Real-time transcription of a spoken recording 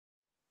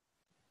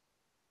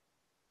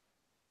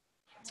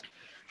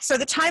So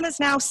the time is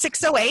now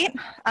 6:08.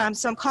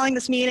 So I'm calling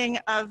this meeting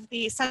of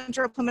the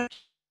Central Plymouth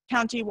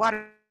County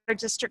Water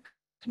District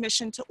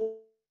Commission to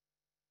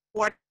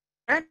order.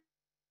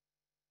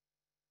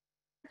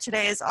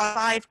 Today is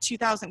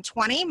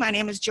 5/2020. My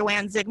name is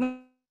Joanne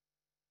Zigman,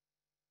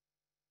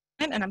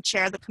 and I'm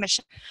chair of the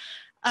commission.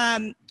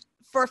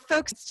 For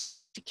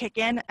folks to kick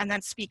in and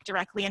then speak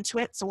directly into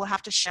it, so we'll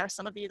have to share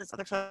some of these as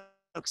other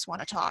folks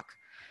want to talk.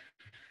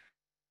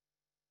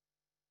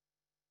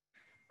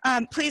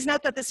 Please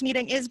note that this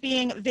meeting is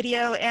being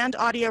video and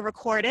audio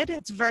recorded.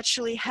 It's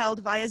virtually held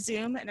via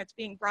Zoom, and it's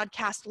being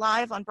broadcast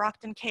live on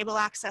Brockton Cable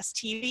Access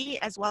TV,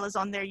 as well as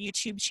on their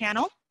YouTube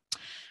channel.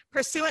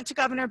 Pursuant to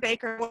Governor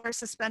Baker, we're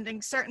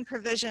suspending certain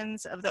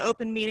provisions of the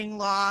Open Meeting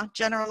Law,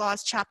 General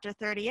Laws, Chapter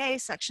 30A,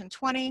 Section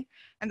 20,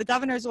 and the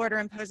Governor's order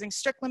imposing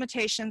strict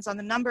limitations on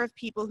the number of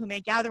people who may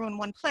gather in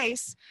one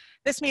place.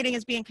 This meeting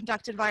is being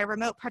conducted via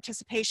remote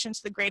participation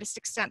to the greatest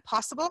extent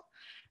possible.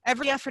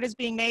 Every effort is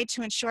being made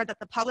to ensure that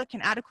the public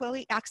can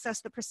adequately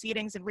access the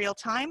proceedings in real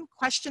time.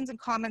 Questions and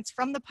comments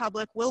from the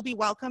public will be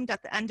welcomed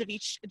at the end of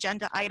each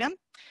agenda item.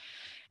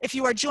 If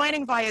you are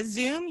joining via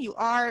Zoom, you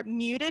are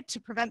muted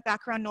to prevent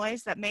background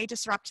noise that may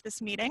disrupt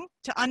this meeting.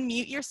 To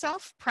unmute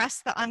yourself,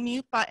 press the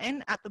unmute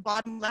button at the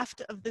bottom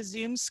left of the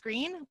Zoom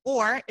screen,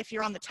 or if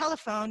you're on the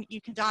telephone, you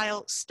can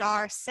dial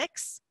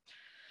 *6.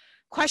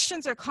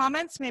 Questions or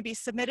comments may be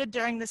submitted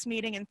during this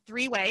meeting in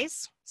 3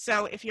 ways.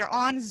 So if you're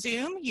on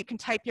Zoom, you can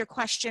type your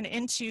question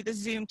into the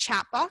Zoom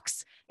chat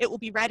box. It will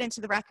be read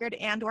into the record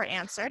and or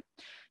answered.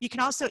 You can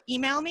also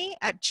email me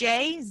at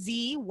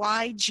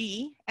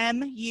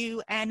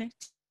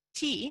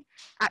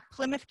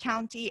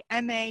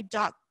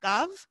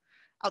jzygmunt@plymouthcountyma.gov.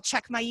 I'll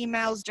check my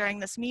emails during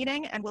this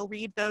meeting and we'll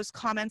read those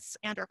comments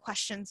and or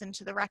questions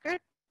into the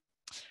record.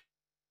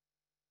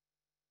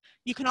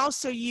 You can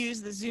also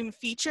use the Zoom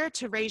feature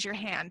to raise your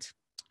hand.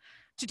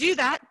 To do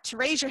that, to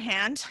raise your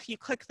hand, you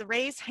click the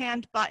raise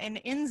hand button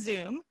in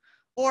Zoom,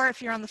 or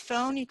if you're on the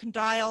phone, you can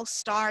dial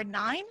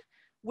 *9.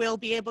 We'll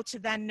be able to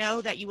then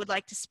know that you would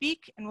like to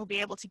speak, and we'll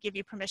be able to give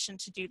you permission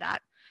to do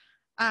that.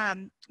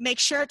 Make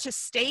sure to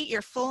state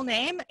your full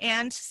name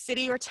and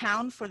city or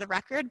town for the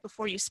record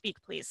before you speak,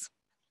 please.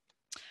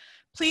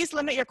 Please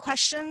limit your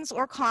questions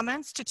or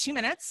comments to 2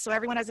 minutes so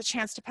everyone has a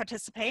chance to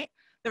participate.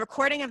 The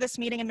recording of this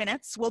meeting in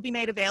minutes will be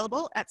made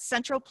available at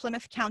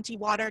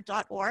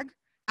centralplymouthcountywater.org.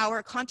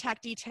 Our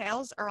contact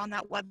details are on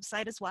that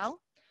website as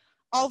well.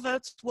 All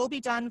votes will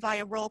be done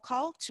via roll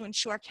call to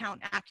ensure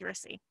count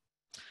accuracy.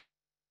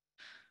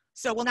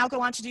 So we'll now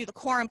go on to do the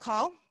quorum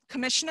call.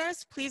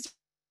 Commissioners, please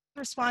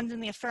respond in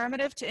the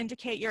affirmative to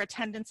indicate your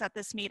attendance at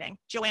this meeting.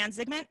 Joanne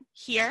Zigman,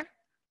 here.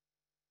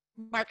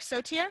 Mark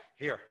Sotier?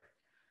 Here.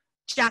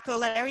 Jack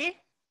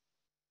O'Leary?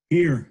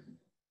 Here.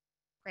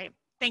 Great,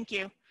 thank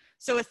you.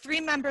 So with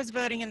 3 members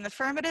voting in the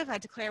affirmative, I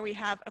declare we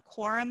have a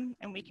quorum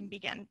and we can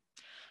begin.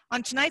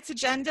 On tonight's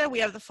agenda, we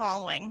have the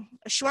following: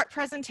 a short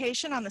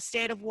presentation on the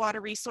state of water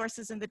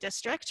resources in the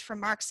district from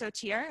Mark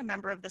Sotier, a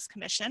member of this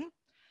commission,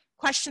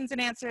 questions and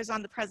answers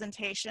on the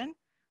presentation,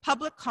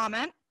 public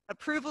comment,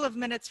 approval of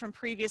minutes from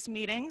previous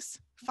meetings,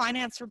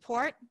 finance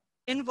report,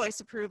 invoice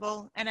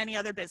approval, and any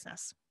other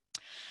business.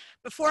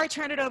 Before I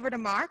turn it over to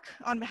Mark,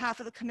 on behalf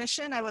of the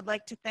commission, I would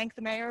like to thank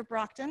the Mayor of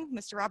Brockton,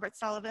 Mr. Robert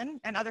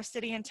Sullivan, and other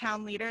city and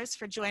town leaders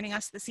for joining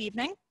us this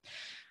evening.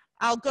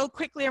 I'll go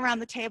quickly around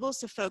the table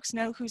so folks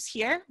know who's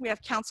here. We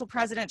have Council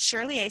President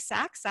Shirley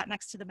Asack, sat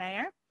next to the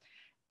Mayor.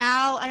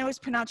 Al, I always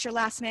pronounce your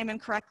last name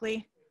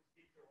incorrectly.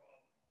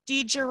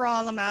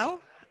 DiGirolamo.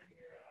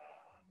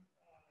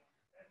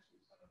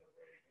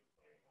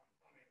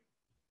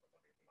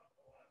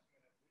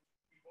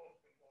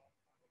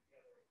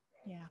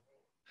 Yeah.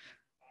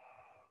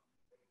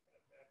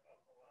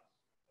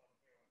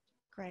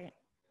 Great.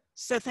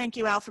 So thank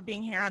you, Al, for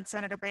being here on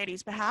Senator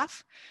Brady's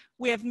behalf.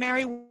 We have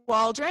Mary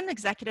Waldron,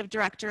 Executive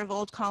Director of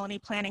Old Colony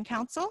Planning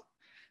Council.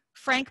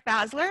 Frank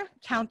Basler,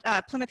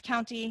 Plymouth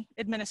County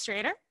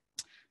Administrator.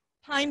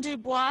 Pine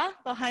Dubois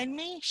behind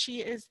me.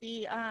 She is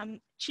the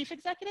Chief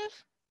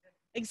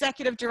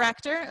Executive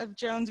Director of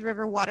Jones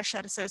River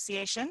Watershed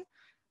Association.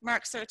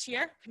 Mark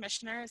Sotier,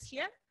 Commissioner, is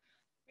here.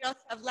 We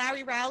also have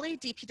Larry Rowley,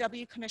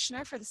 DPW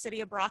Commissioner for the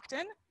City of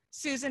Brockton.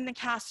 Susan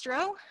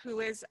Nicastro, who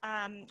is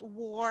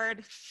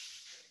Ward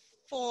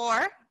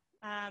 4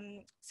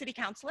 City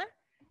Councilor.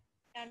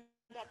 And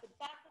at the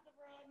back of the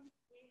room,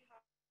 we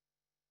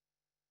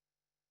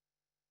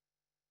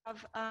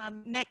have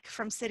Nick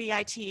from City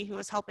IT, who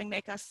is helping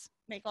make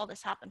all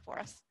this happen for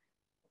us.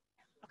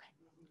 Okay,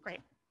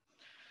 great.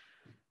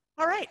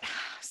 All right,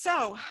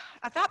 so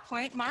at that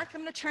point, Mark,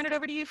 I'm going to turn it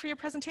over to you for your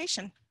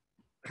presentation.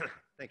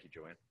 Thank you,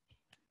 Joanne.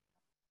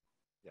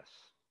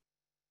 Yes.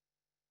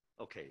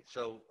 Okay,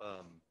 so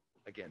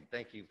again,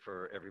 thank you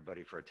for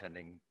everybody for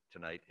attending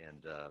tonight,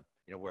 and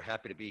you know, we're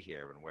happy to be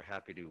here, and we're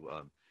happy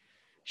to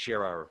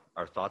share our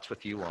thoughts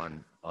with you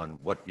on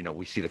what, you know,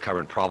 we see the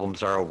current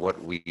problems are,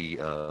 what we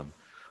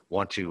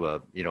want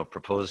to you know,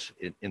 propose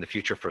in the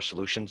future for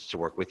solutions to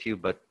work with you,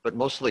 but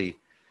mostly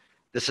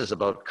this is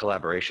about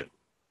collaboration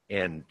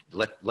and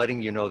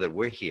letting you know that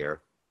we're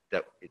here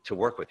to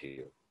work with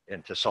you,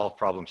 and to solve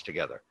problems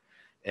together.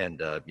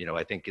 And, you know,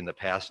 I think in the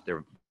past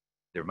there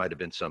might have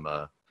been some,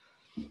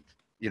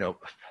 you know,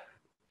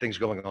 things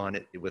going on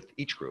with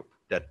each group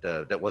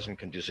that wasn't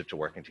conducive to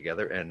working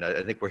together. And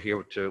I think we're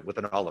here with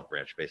an olive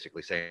branch,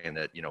 basically saying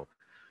that, you know,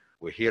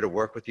 we're here to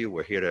work with you.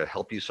 We're here to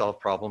help you solve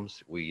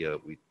problems. We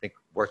think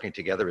working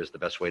together is the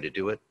best way to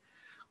do it.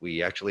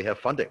 We actually have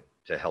funding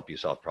to help you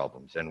solve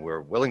problems, and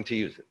we're willing to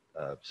use it.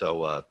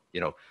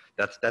 You know,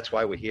 that's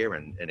why we're here.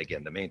 And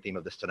again, the main theme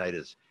of this tonight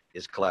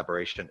is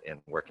collaboration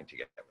and working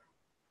together.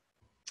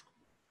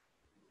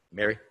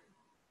 Mary?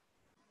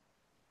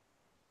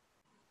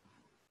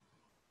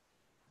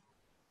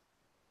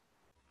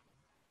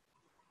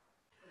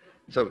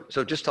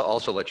 So just to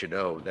also let you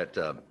know that,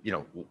 you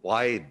know,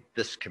 why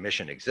this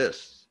commission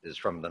exists is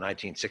from the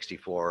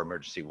 1964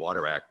 Emergency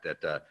Water Act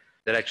that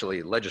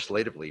actually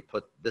legislatively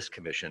put this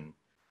commission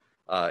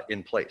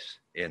in place.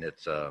 And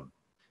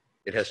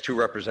it has two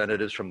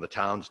representatives from the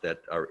towns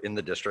that are in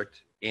the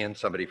district and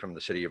somebody from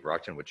the city of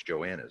Brockton, which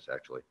Joanne is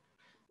actually.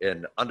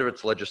 And under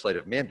its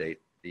legislative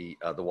mandate, the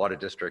water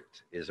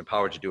district is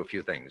empowered to do a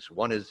few things.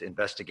 One is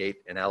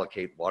investigate and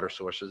allocate water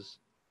sources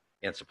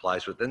and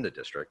supplies within the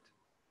district,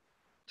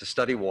 to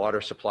study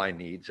water supply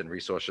needs and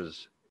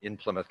resources in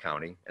Plymouth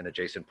County and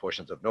adjacent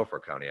portions of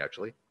Norfolk County,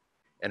 actually,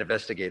 and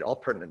investigate all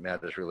pertinent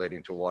matters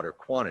relating to water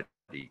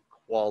quantity,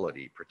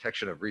 quality,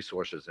 protection of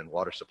resources, and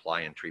water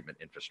supply and treatment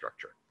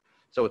infrastructure.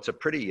 So it's a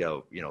pretty,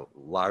 you know,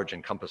 large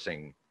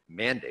encompassing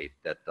mandate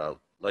that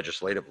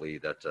legislatively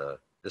that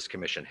this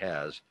commission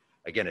has.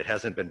 Again, it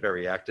hasn't been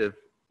very active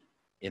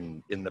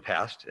in the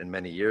past in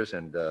many years,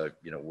 and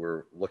you know,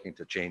 we're looking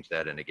to change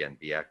that and again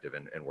be active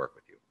and work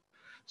with you.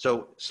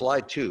 So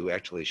slide 2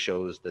 actually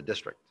shows the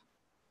district.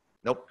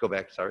 Nope, go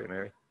back. Sorry,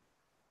 Mary.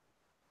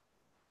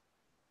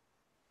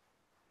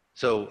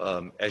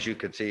 So as you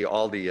can see,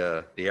 all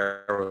the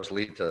arrows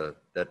lead to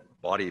that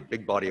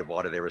big body of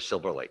water there is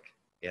Silver Lake,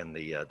 and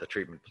the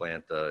treatment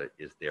plant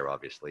is there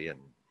obviously, and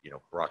you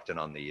know, Brockton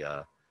on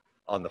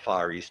the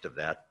far east of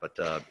that. But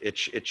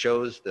it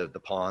shows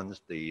the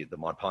ponds, the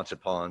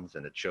Montponset ponds,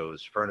 and it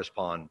shows Furnace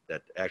Pond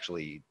that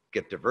actually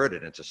get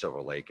diverted into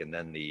Silver Lake, and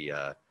then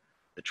the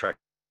trek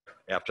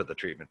after the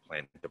treatment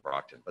plant to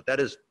Brockton. But that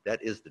is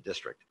the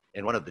district.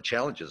 And one of the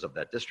challenges of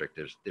that district,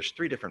 there's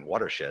 3 different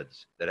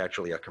watersheds that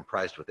actually are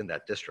comprised within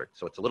that district.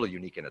 So it's a little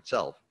unique in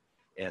itself.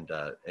 And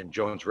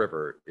Jones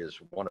River is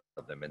one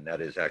of them, and that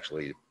is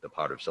actually the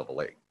part of Silver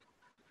Lake.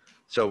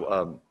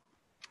 So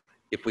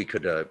if we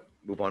could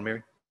move on,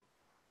 Mary.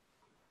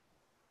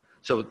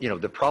 So, you know,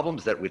 the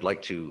problems that we'd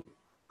like to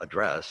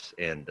address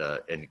and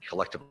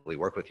collectively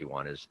work with you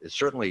on is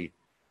certainly,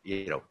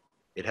 you know,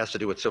 it has to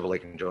do with Silver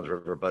Lake and Jones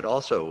River, but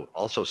also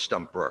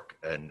Stump Brook.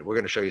 And we're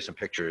going to show you some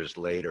pictures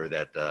later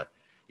that,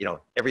 you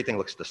know, everything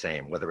looks the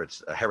same, whether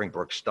it's Herring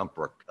Brook, Stump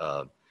Brook,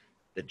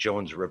 the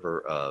Jones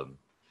River,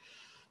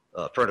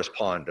 Furnace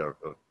Pond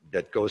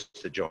that goes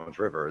to Jones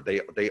River.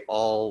 They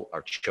all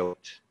are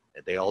choked.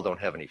 They all don't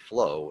have any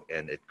flow,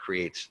 and it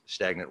creates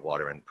stagnant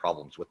water and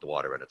problems with the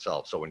water in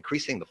itself. So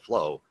increasing the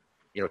flow,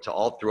 you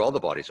know, through all the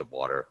bodies of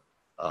water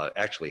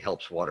actually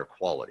helps water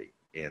quality.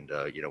 And,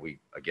 you know,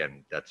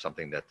 again, that's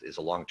something that is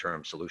a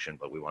long-term solution,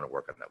 but we want to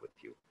work on that with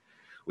you.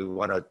 We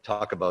want to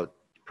talk about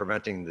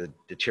preventing the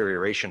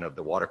deterioration of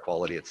the water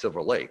quality at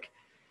Silver Lake.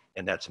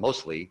 And that's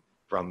mostly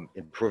from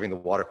improving the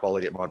water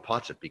quality at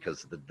Montponset,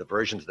 because the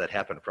diversions that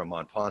happen from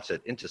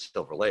Montponset into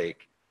Silver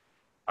Lake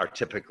are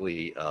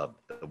typically,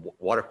 the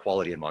water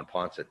quality in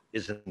Montponset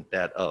isn't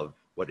that of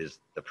what is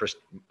the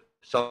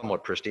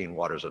somewhat pristine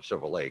waters of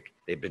Silver Lake.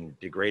 They've been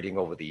degrading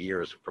over the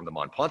years from the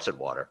Montponset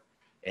water.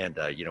 And,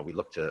 you know, we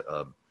look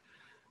to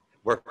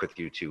work with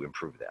you to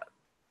improve that.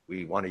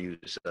 We want to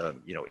use,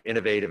 you know,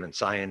 innovative and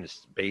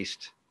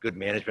science-based good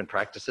management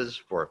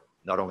practices for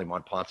not only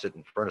Montponset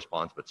and Furnace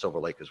Ponds, but Silver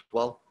Lake as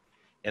well.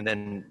 And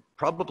then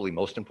probably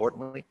most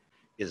importantly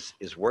is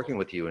working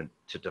with you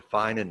to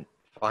define and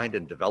find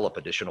and develop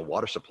additional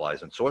water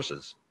supplies and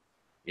sources,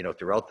 you know,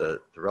 throughout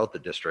the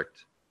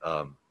district,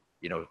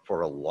 you know,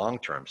 for a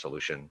long-term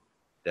solution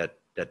that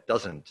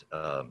doesn't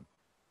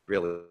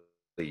really,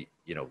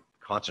 you know,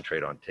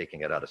 concentrate on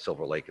taking it out of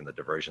Silver Lake and the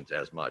diversions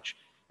as much.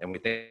 And we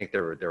think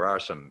there are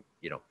some,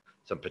 you know,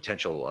 some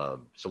potential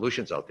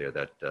solutions out there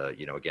that,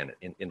 you know, again,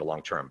 in the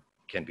long term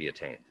can be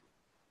attained.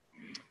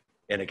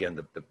 And again,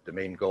 the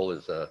main goal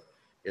is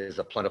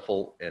a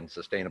plentiful and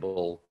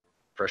sustainable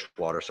fresh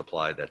water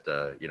supply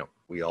that, you know,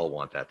 we all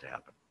want that to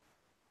happen.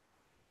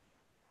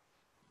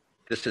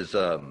 This is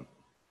a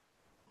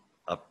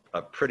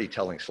pretty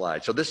telling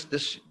slide. So this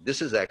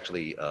is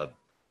actually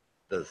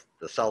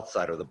the south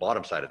side, or the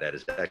bottom side of that,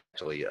 is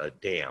actually a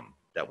dam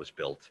that was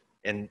built,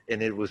 and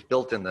it was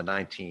built in the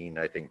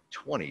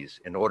 1920s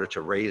in order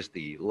to raise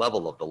the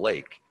level of the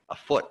lake a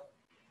foot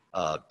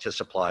to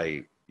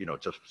supply, you know,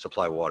 to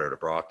supply water to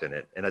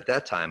Brockton. And at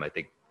that time, I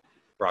think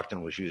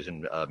Brockton was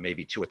using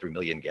maybe 2 or 3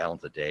 million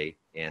gallons a day,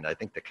 and I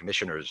think the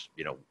commissioners,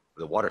 you know,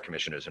 the water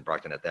commissioners in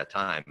Brockton at that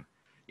time,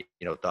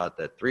 you know, thought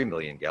that 3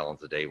 million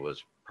gallons a day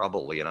was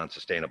probably an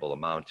unsustainable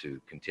amount to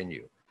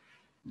continue.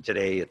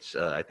 today it's,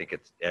 I think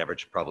it's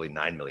averaged probably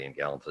 9 million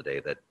gallons a day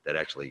that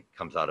actually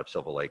comes out of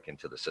Silver Lake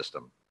into the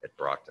system at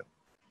Brockton.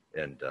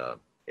 And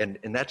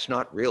that's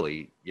not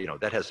really,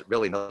 that has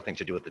really nothing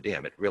to do with the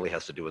dam. It really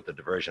has to do with the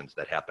diversions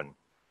that happen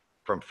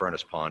from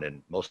Furnace Pond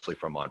and mostly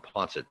from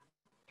Monpont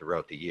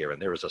throughout the year.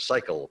 And there is a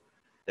cycle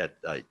that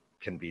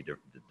can be,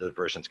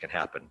 diversions can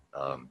happen.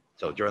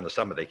 So during the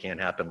summer, they can't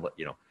happen.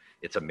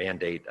 It's a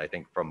mandate, I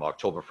think, from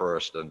October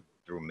 1st and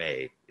through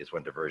May is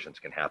when diversions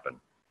can happen.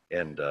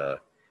 And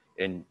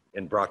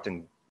in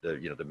Brockton,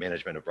 the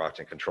management of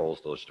Brockton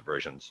controls those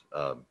diversions,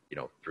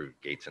 through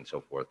gates and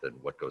so forth and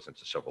what goes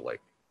into Silver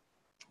Lake.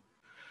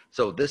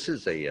 So this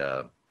is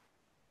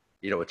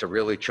it's a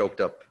really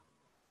choked up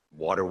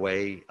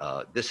waterway.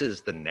 This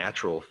is the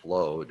natural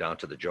flow down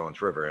to the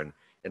Jones River.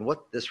 And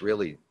what this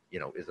really,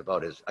 is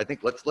about is, I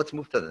think, let's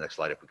move to the next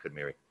slide if we could,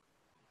 Mary.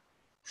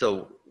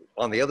 So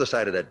on the other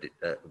side of that,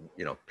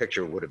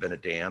 picture would have been a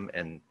dam,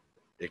 and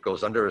it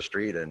goes under a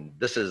street, and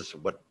this is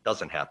what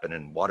doesn't happen,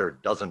 and water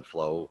doesn't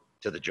flow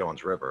to the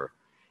Jones River.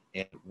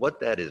 And what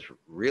that is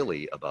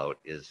really about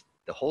is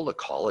the whole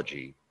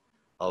ecology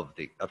of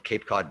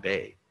Cape Cod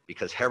Bay,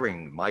 because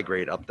herring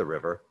migrate up the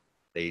river.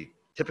 They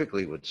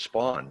typically would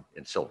spawn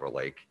in Silver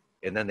Lake,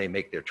 and then they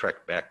make their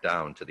trek back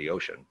down to the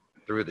ocean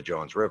through the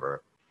Jones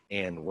River.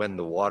 And when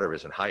the water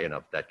isn't high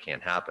enough, that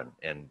can't happen.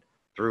 And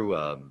through,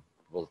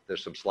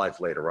 there's some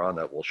slides later on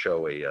that will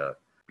show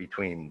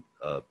between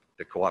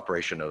the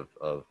cooperation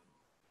of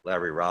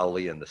Larry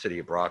Rowley and the city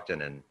of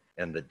Brockton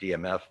and the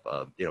DMF,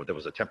 there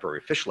was a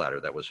temporary fish ladder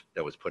that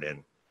was put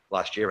in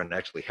last year, and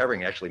actually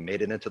herring actually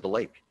made it into the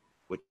lake,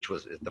 which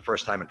was the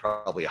first time in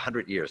probably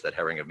 100 years that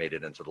herring have made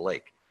it into the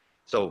lake.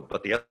 So,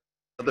 but the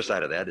other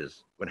side of that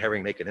is when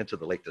herring make it into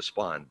the lake to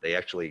spawn, they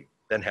actually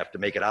then have to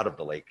make it out of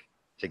the lake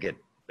to get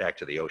back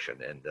to the ocean.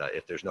 And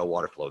if there's no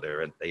water flow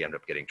there, they end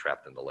up getting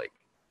trapped in the lake.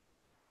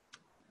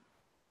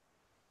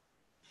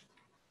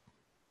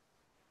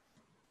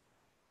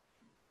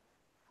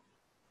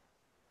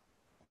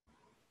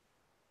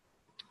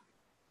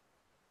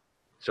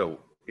 So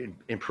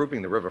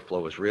improving the river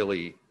flow is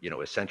really,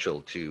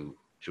 essential to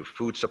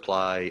food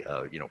supply,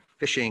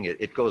 fishing.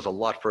 It goes a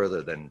lot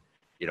further than,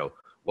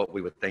 what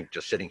we would think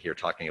just sitting here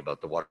talking about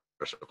the water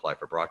supply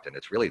for Brockton.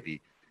 It's really the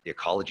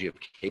ecology of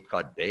Cape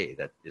Cod Bay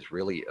that is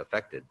really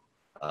affected,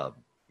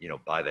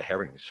 by the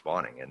herring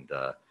spawning. And,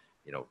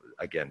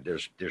 again,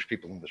 there's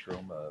people in this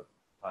room,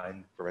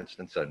 Pine, for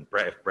instance, and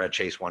Brad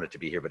Chase wanted to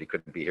be here, but he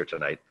couldn't be here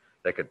tonight.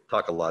 That could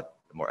talk a lot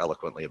more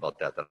eloquently about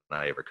that than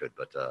I ever could.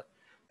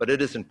 But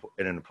it is an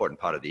important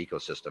part of the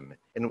ecosystem.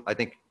 And I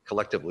think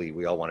collectively,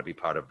 we all want to be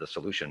part of the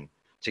solution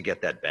to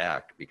get that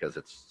back, because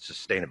it's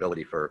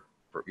sustainability for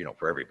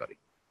everybody,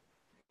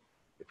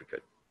 if we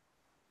could.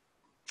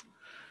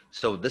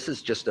 So this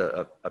is just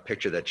a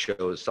picture that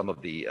shows some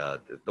of the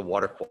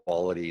water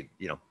quality.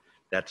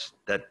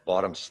 That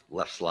bottom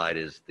left slide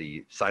is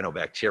the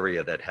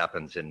cyanobacteria that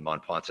happens in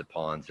Monpont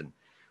ponds. And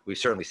we've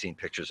certainly seen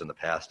pictures in the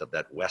past of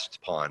that west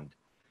pond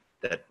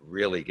that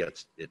really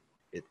gets,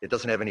 it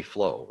doesn't have any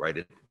flow,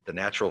 right? The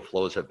natural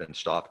flows have been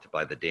stopped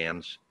by the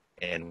dams.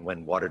 And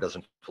when water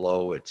doesn't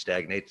flow, it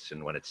stagnates.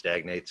 And when it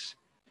stagnates,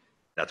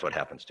 that's what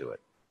happens to it.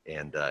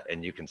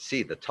 And you can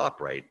see the top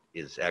right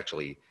is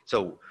actually,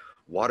 so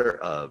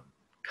water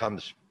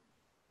comes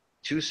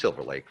to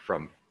Silver Lake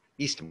from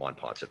East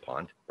Monpont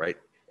Pond, right?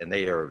 And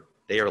they are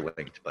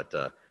linked, but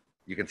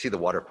you can see the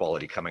water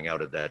quality coming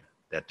out of that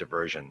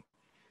diversion.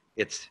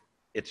 It's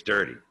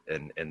dirty,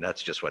 and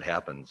that's just what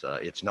happens.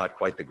 It's not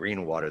quite the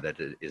green water that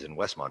is in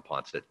West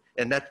Monpont,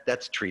 and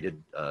that's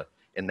treated.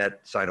 And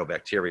that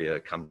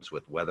cyanobacteria comes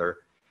with weather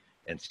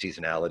and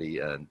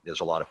seasonality, and there's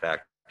a lot of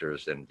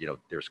factors. And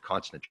there's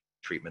constant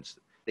treatments.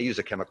 They use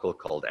a chemical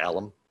called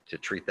alum to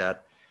treat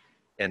that,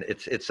 and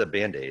it's a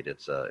band-aid.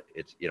 It's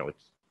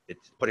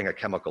putting a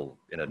chemical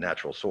in a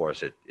natural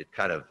source. It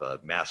kind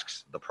of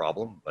masks the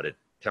problem, but it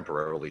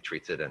temporarily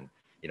treats it. And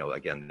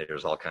again,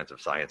 there's all kinds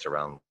of science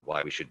around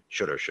why we should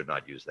or should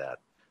not use that.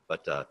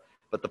 But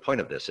the point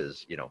of this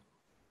is,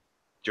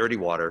 dirty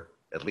water,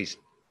 at least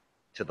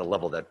to the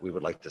level that we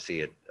would like to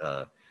see it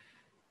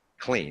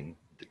clean,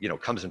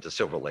 comes into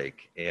Silver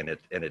Lake, and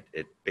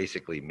it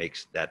basically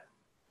makes that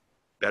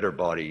better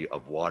body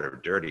of water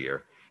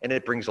dirtier, and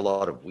it brings a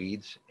lot of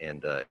weeds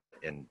and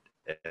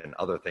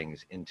other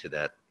things into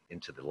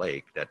the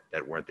lake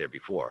that weren't there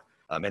before.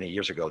 Many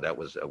years ago, that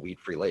was a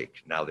weed-free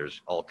lake. Now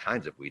there's all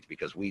kinds of weeds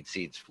because weed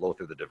seeds flow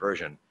through the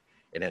diversion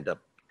and end up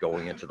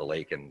going into the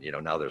lake. And,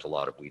 now there's a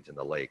lot of weeds in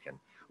the lake. And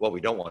what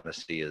we don't want to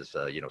see is,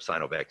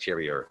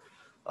 cyanobacteria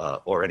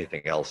or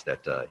anything else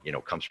that,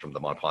 comes from the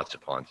Monpont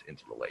ponds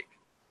into the lake.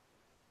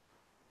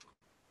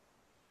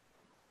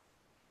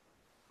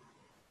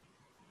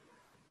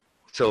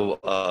 So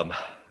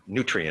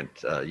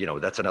nutrient,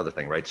 that's another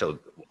thing, right? So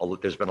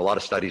there's been a lot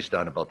of studies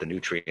done about the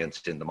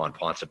nutrients in the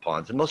Monpont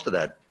ponds, and most of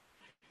that,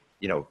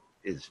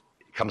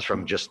 comes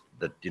from just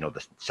the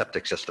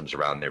septic systems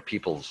around there.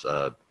 People's,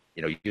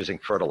 using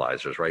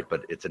fertilizers, right?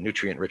 But it's a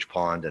nutrient-rich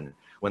pond, and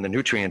when the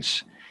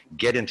nutrients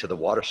get into the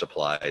water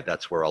supply,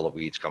 that's where all the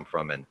weeds come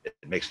from, and it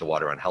makes the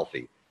water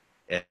unhealthy.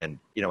 And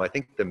I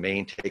think the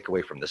main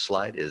takeaway from this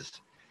slide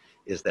is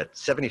that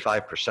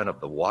 75% of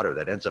the water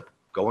that ends up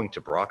going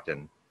to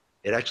Brockton,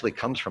 it actually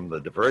comes from the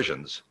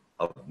diversions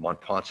of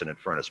Montponson and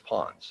Furnace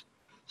Ponds.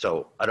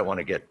 So I don't want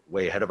to get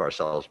way ahead of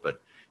ourselves,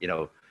 but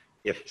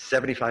if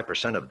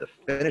 75% of the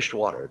finished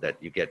water that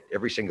you get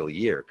every single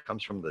year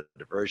comes from the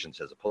diversions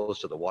as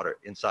opposed to the water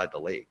inside the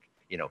lake,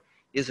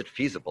 is it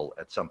feasible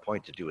at some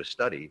point to do a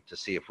study to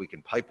see if we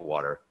can pipe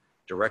water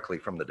directly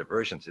from the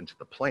diversions into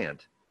the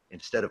plant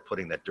instead of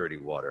putting that dirty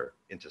water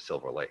into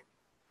Silver Lake?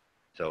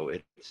 So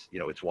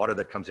it's water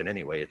that comes in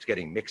anyway. It's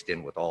getting mixed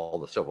in with all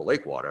the Silver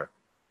Lake water,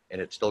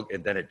 and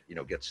then it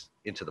gets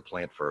into the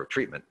plant for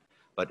treatment.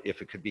 But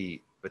if it could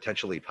be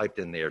potentially piped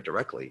in there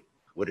directly,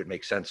 would it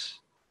make sense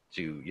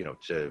to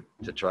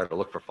try to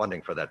look for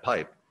funding for that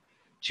pipe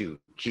to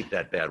keep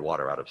that bad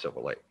water out of Silver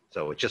Lake?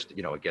 So it's just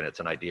again, it's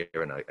an idea,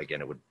 and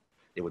again,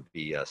 it would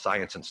be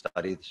science and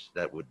studies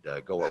that would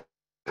go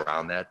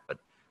around that. But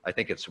I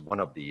think it's one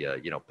of the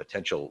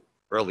potential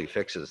early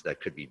fixes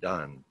that could be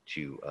done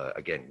to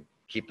again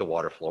keep the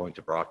water flowing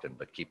to Brockton,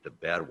 but keep the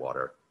bad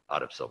water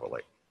out of Silver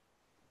Lake.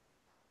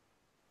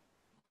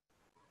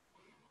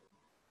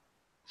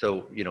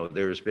 So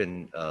there's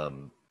been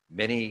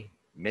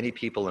many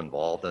people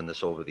involved in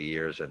this over the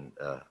years, and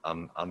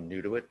I'm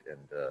new to it, and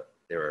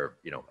there are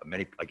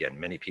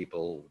many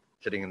people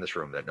sitting in this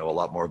room that know a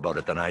lot more about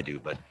it than I do.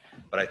 But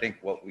I think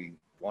what we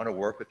want to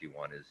work with you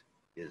on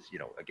is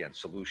again,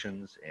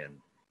 solutions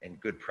and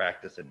good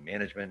practice and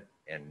management,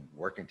 and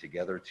working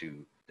together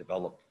to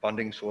develop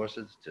funding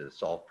sources to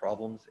solve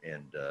problems,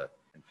 and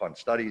fund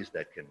studies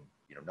that can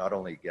not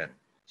only again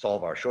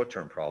solve our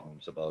short-term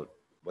problems about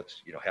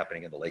what's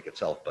happening in the lake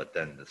itself, but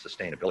then the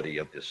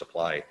sustainability of the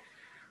supply,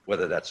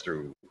 whether that's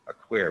through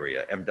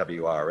Aquaria,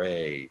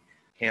 MWRA,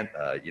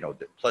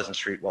 the Pleasant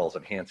Street wells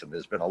in Hanson.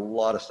 There's been a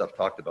lot of stuff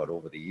talked about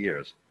over the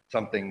years.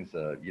 Some things,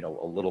 a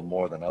little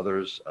more than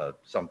others.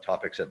 Some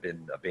topics have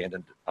been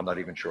abandoned. I'm not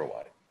even sure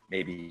why.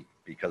 Maybe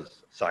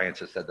because science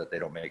has said that they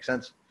don't make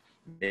sense.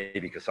 Maybe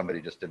because somebody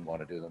just didn't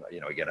want to do them.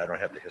 Again, I don't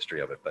have the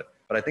history of it, but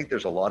I think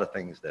there's a lot of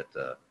things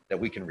that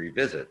we can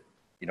revisit,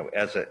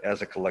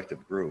 as a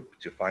collective group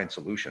to find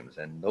solutions.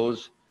 And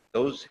those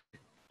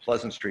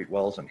Pleasant Street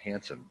wells in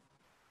Hanson,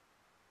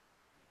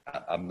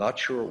 I'm not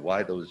sure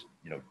why those,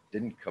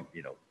 didn't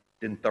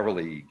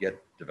thoroughly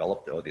get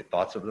developed, or the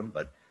thoughts of them.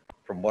 But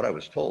from what I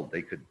was told,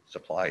 they could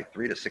supply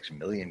 3 to 6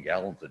 million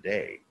gallons a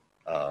day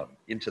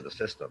into the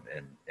system.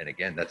 And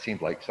again, that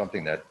seemed like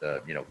something that,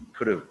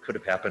 could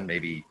have happened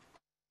maybe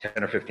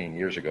 10 or 15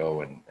 years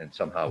ago, and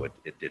somehow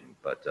it didn't.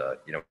 But,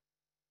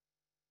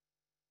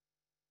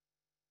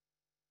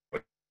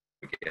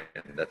 again,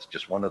 that's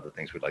just one of the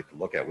things we'd like to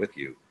look at with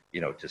you,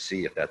 to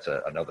see if that's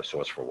another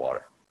source for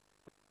water.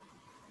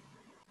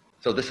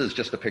 So this is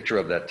just a picture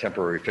of that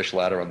temporary fish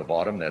ladder on the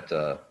bottom that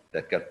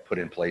got put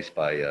in place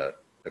by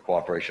the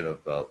cooperation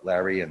of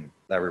Larry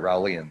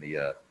Rowley and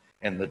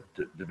the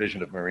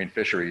Division of Marine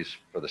Fisheries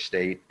for the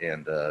state,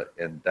 and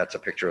that's a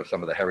picture of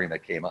some of the herring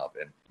that came up.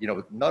 And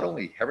not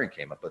only herring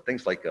came up, but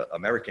things like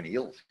American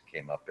eels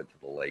came up into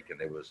the lake, and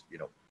there was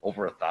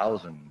over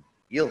 1,000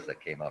 eels that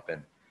came up.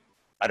 And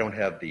I don't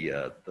have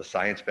the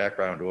science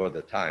background or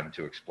the time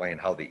to explain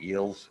how the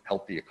eels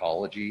help the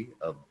ecology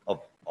of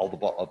all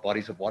the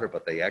bodies of water,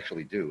 but they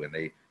actually do,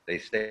 and they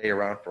stay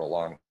around for a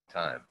long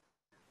time.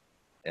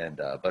 And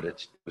but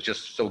it was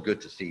just so good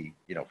to see,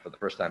 for the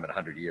first time in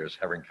 100 years,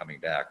 herring coming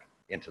back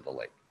into the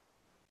lake.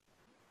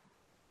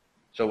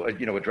 So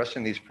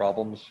addressing these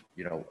problems,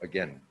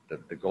 again,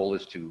 the goal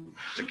is to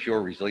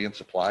secure resilient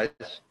supplies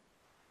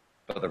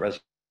for the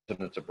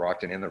residents of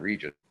Brockton and the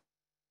region,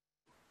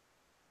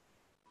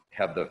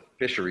 have the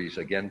fisheries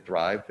again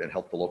thrive and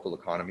help the local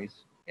economies,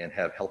 and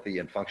have healthy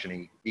and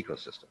functioning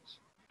ecosystems.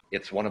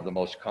 It's one of the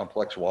most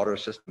complex water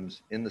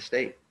systems in the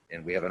state,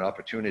 and we have an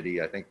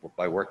opportunity, I think,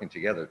 by working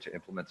together to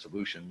implement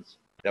solutions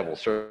that will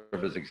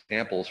serve as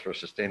examples for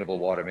sustainable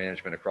water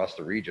management across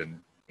the region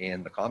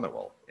and the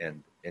Commonwealth.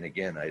 And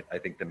again, I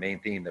think the main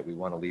theme that we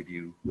want to leave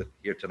you with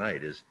here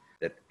tonight is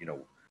that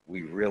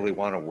we really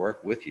want to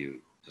work with you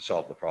to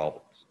solve the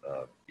problems.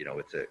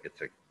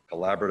 It's a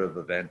collaborative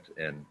event,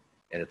 and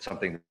it's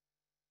something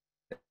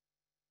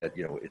that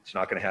it's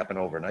not going to happen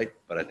overnight,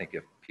 but I think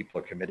if people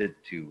are committed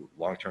to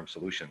long-term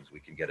solutions,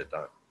 we can get it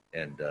done.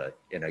 And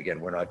again,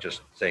 we're not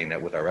just saying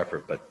that with our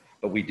effort, but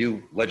we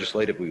do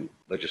legislatively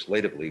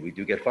we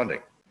do get funding,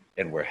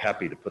 and we're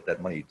happy to put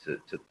that money to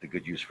the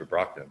good use for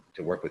Brockton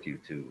to work with you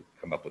to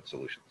come up with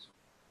solutions.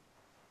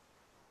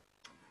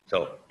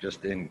 So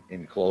just in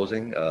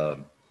closing,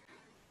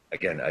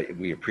 again,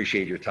 we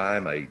appreciate your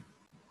time. I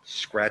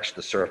scratched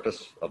the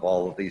surface of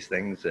all of these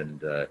things,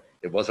 and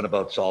it wasn't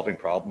about solving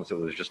problems. It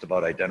was just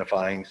about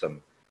identifying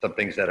some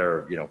things that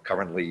are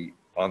currently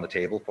on the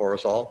table for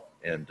us all.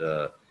 And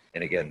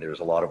again,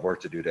 there's a lot of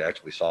work to do to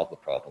actually solve the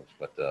problems.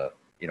 But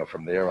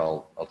from there,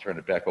 I'll turn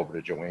it back over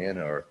to Joanne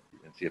and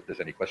see if there's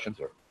any questions.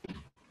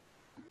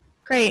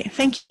 Great,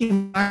 thank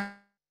you,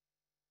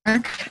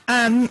 Mark.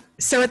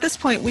 So at this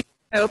point,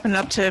 Open it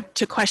up to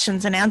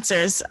questions and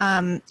answers.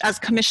 As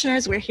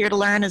commissioners, we're here to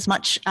learn as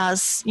much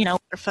as,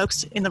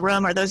 folks in the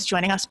room or those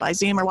joining us by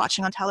Zoom or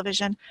watching on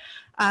television.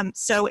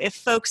 So if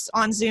folks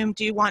on Zoom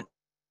do want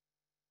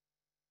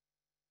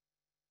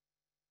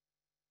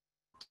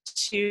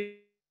to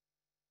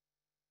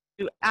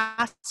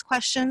ask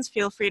questions,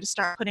 feel free to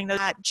start putting those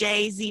at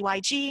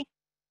jzygdma.gov,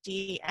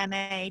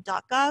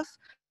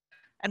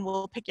 and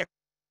we'll pick your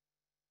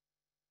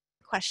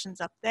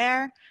questions up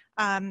there.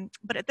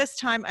 But at this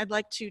time, I'd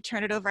like to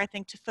turn it over, I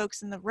think, to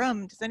folks in the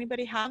room. Does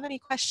anybody have any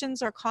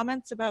questions or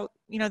comments about,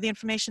 the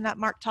information that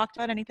Mark talked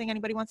about? Anything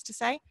anybody wants to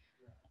say?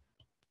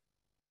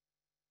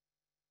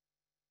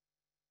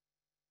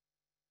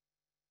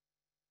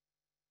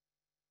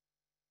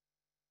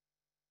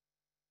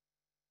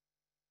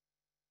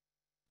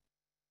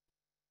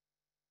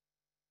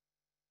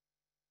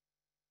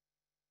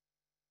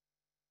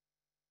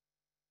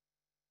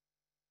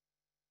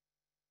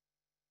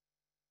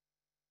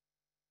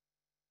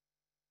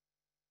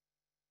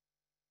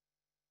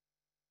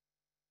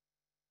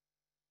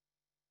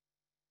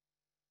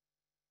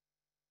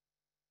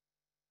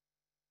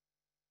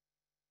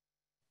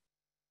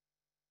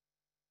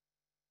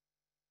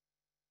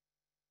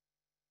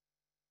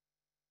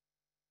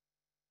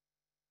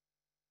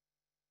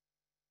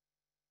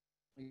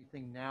 The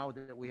thing now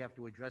that we have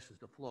to address is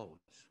the flows,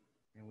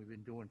 and we've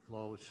been doing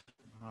flows.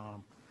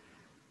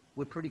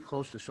 We're pretty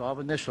close to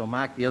solving this. So,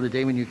 Mark, the other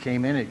day when you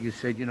came in, you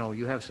said,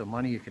 you have some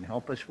money you can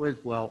help us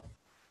with. Well,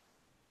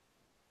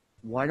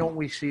 why don't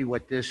we see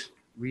what this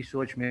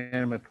resource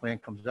management plan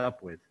comes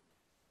up with?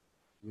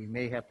 We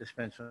may have to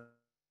spend some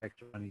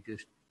extra money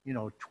just,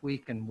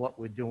 tweaking what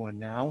we're doing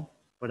now.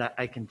 But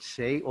I can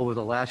say over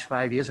the last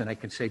 5 years, and I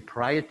can say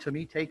prior to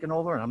me taking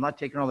over, and I'm not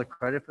taking all the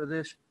credit for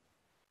this,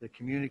 the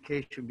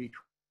communication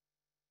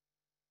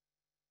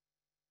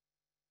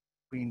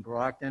between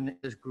Brockton and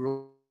this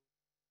group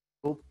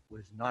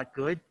was not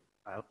good.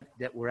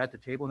 That we're at the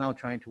table now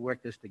trying to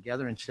work this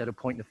together instead of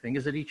pointing the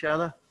fingers at each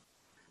other.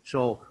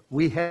 So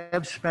we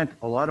have spent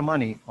a lot of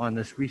money on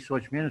this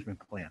resource management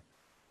plan.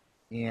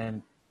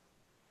 And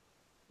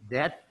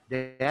that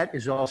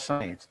is all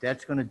science.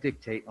 That's going to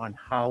dictate on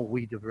how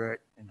we divert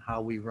and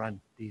how we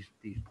run these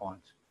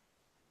ponds.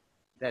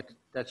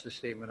 That's the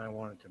statement I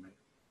wanted to make.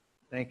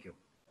 Thank you.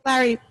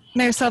 Larry,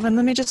 Mayor Sullivan,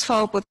 let me just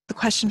follow up with the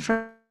question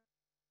for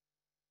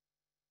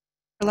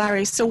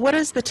Larry. So what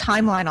is the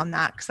timeline on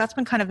that? Because that's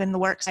been kind of in the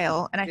works,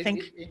 and I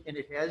think...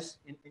 It has,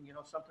 and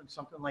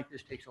something like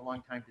this takes a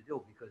long time to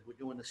do because we're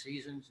doing the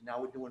seasons, now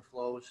we're doing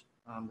flows.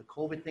 The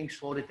COVID thing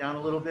slowed it down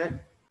a little bit.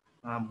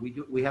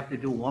 We have to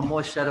do one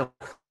more set of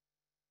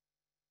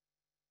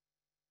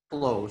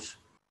flows,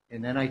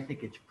 and then I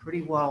think it's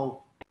pretty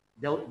well,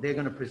 they're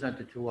going to present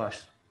it to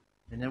us.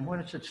 And then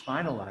once it's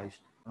finalized,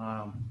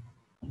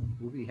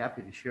 we'll be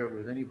happy to share it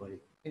with anybody.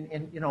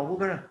 And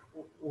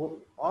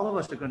all of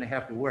us are going to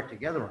have to work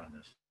together on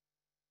this.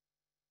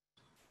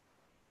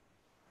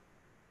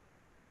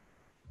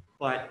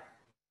 But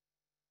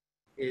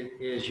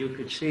as you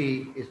could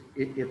see,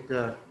 if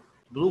the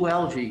blue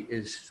algae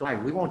is so high,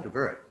 we won't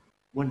divert.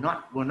 We're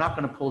not going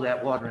to pull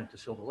that water into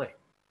Silver Lake.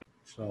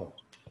 So,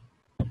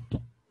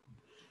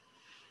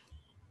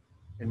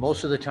 and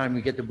most of the time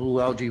we get the blue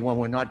algae when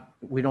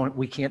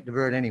we can't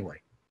divert anyway.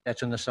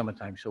 That's in the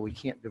summertime, so we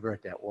can't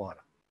divert that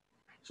water.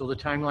 So the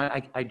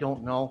timeline, I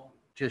don't know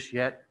just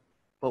yet,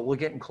 but we're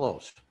getting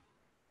close.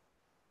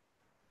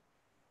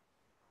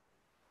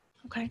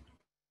 Okay.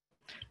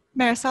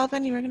 Mayor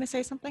Sullivan, you were going to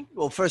say something?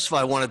 Well, first of all,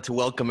 I wanted to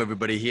welcome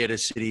everybody here to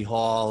City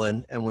Hall.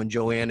 And when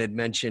Joanne had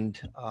mentioned,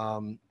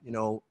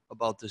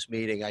 about this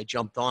meeting, I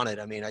jumped on it.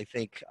 I mean, I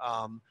think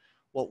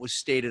what was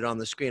stated on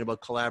the screen about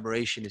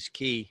collaboration is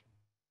key,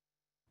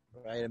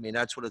 right? I mean,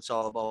 that's what it's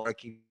all about,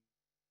 working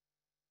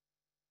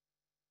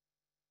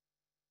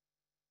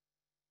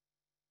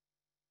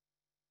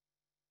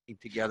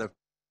together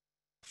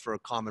for a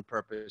common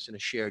purpose and a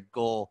shared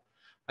goal.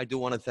 I do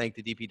want to thank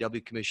the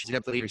DPW Commission.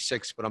 I'm never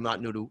 6, but I'm not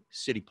new to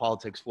city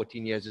politics.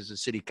 14 years as a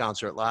city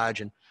councilor at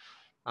large, and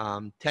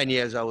 10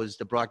 years I was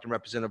the Brockton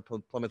representative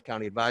of Plymouth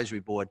County Advisory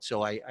Board.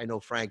 So I know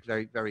Frank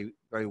very, very,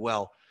 very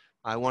well.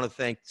 I want to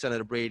thank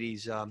Senator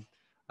Brady's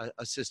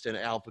assistant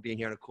Al for being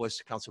here, and of course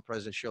Council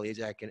President Shirley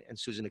Azak and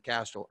Susan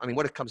DeCastro. I mean,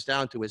 what it comes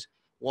down to is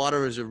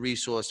water is a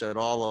resource that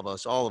all of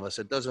us.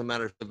 It doesn't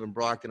matter if you live in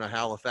Brockton or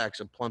Halifax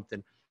or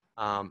Plumpton.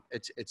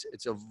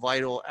 It's a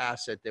vital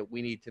asset that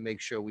we need to make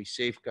sure we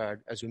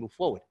safeguard as we move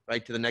forward,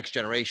 right, to the next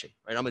generation,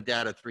 right? I'm a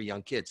dad of 3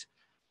 young kids.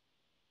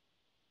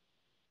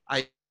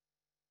 I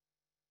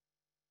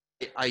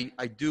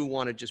do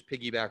want to just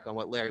piggyback on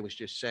what Larry was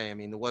just saying. I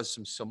mean, there was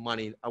some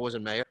money. I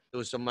wasn't mayor. There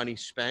was some money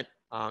spent.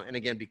 And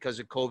again, because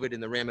of COVID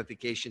and the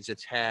ramifications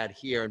it's had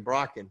here in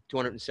Brockton,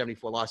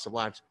 274 loss of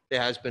lives,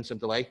 there has been some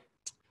delay.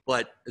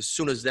 But as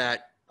soon as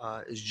that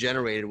is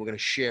generated, we're going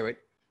to share it,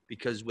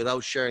 because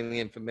without sharing the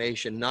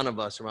information, none of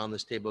us around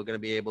this table are going to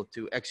be able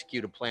to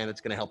execute a plan that's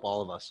going to help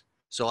all of us.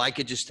 So I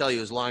could just tell you,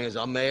 as long as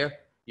I'm mayor,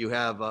 you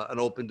have an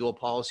open door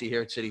policy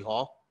here at City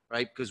Hall,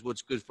 right? Because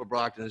what's good for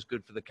Brockton is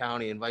good for the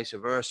county and vice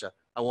versa.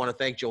 I want to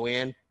thank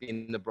Joanne,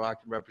 being the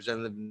Brockton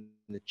representative in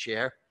the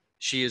chair.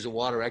 She is a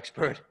water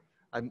expert.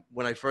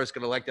 When I first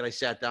got elected, I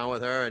sat down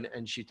with her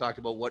and she talked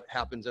about what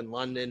happens in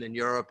London and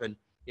Europe and,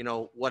 you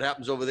know, what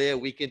happens over there.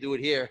 We can do it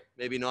here.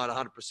 Maybe not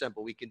 100%,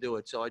 but we can do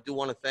it. So I do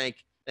want to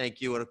thank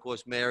you. And of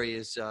course, Mary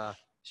is,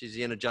 she's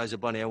the Energizer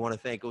Bunny. I want to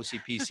thank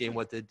OCPC and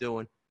what they're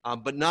doing.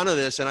 But none of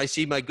this, and I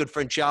see my good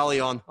friend Charlie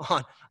on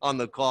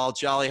the call.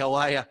 Charlie, how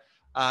are you?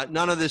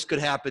 None of this could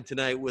happen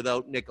tonight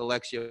without Nick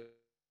Alexia.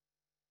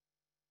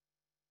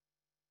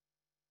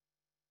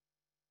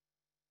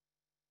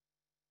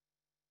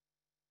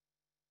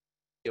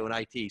 And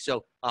IT.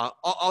 So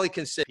all I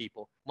can say,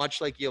 people,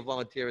 much like your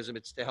volunteerism,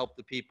 it's to help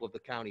the people of the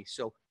county.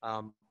 So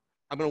I'm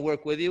going to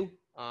work with you.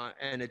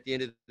 And at the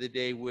end of the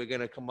day, we're going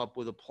to come up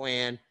with a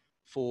plan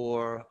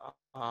for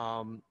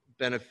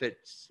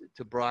benefits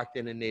to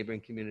Brockton and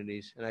neighboring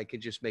communities. And I can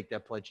just make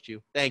that pledge to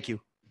you. Thank you.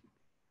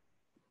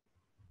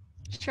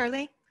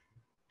 Shirley?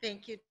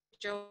 Thank you,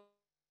 Joanne,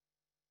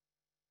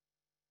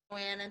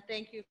 and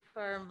thank you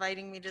for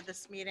inviting me to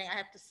this meeting. I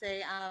have to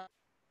say,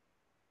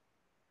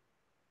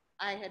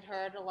 I had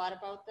heard a lot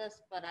about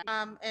this, but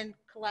in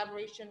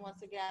collaboration,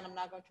 once again, I'm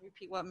not going to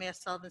repeat what Mayor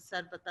Sullivan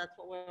said, but that's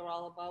what we're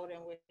all about,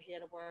 and we're here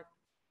to work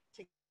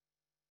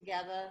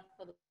together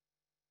for the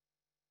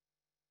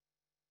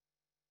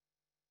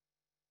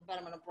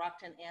betterment of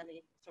Brockton and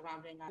the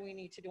surrounding. We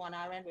need to do on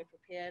our end, we're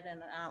prepared,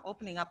 and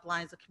opening up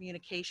lines of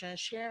communication,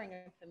 sharing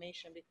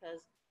information,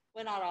 because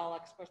we're not all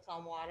experts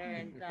on water,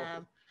 and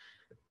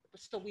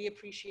so we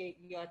appreciate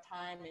your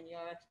time and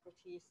your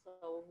expertise.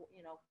 So,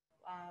 you know,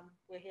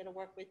 we're here to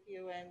work with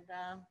you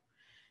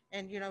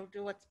and, you know,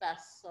 do what's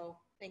best. So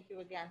thank you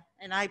again.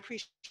 And I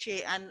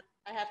appreciate, and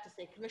I have to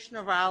say,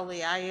 Commissioner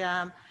Rowley,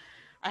 I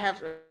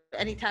have,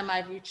 anytime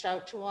I've reached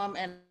out to him,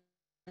 and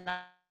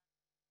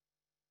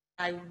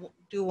I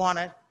do want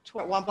to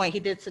tour. At one point, he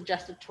did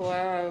suggest a tour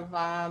of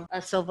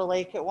a Silver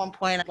Lake at one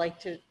point. I'd like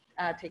to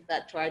take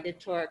that tour. I did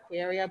tour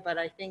Aquaria, but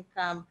I think,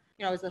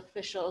 you know, as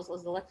officials,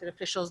 as elected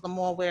officials, the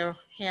more we're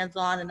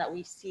hands-on and that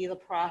we see the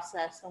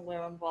process and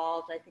we're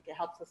involved, I think it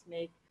helps us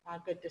make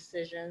good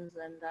decisions.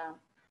 And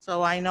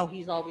so I know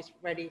he's always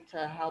ready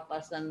to help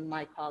us and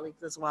my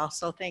colleagues as well.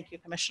 So thank you,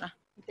 Commissioner.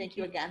 Thank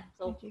you again.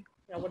 So, you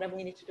know, whatever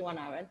we need to do on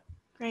our end.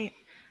 Great.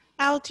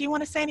 Al, do you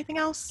want to say anything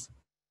else?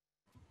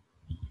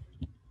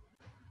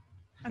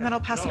 And then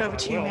I'll pass it over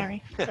to you,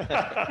 Mary.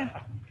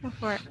 Yeah, go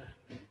for it.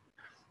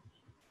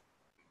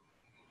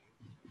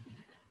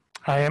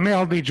 Hi, I'm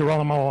Al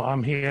DiGirolamo.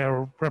 I'm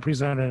here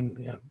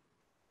representing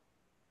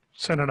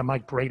Senator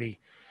Mike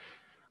Brady.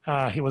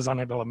 He was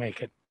unable to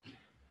make it.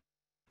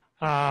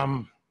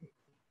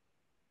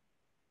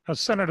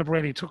 Senator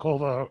Brady took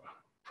over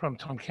from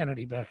Tom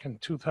Kennedy back in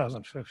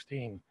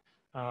 2015.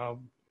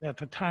 At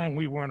the time,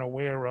 we weren't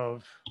aware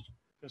of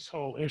this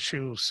whole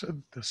issue. So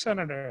the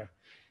senator,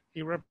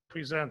 he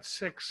represents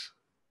 6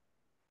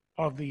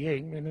 of the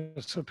 8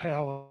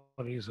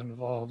 municipalities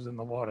involved in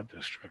the water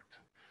district.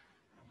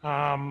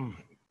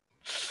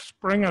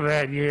 Spring of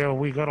that year,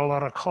 we got a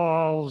lot of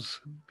calls.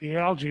 The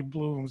algae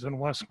blooms in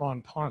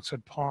Westmont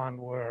Ponset Pond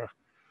were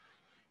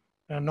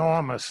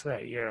enormous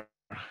that year.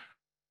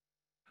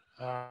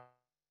 And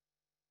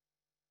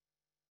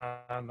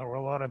there were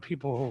a lot of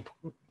people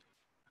who,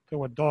 there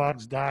were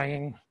dogs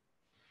dying.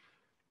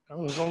 There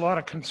was a lot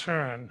of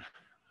concern.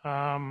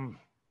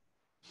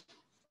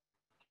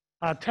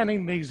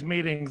 Attending these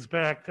meetings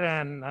back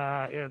then,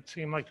 it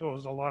seemed like there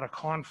was a lot of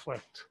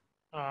conflict.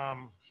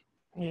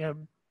 Yeah,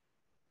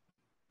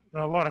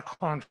 a lot of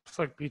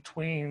conflict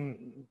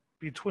between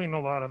a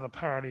lot of the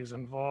parties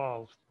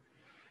involved.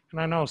 And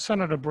I know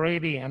Senator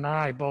Brady and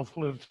I both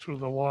lived through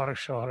the water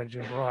shortage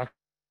in Brockton.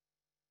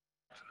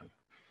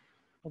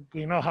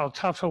 We know how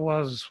tough it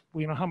was.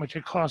 We know how much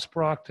it cost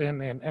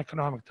Brockton in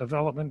economic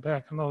development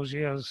back in those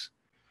years.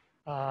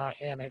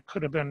 And it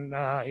could have been,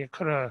 it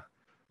could have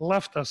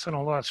left us in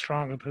a lot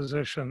stronger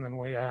position than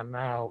we are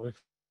now if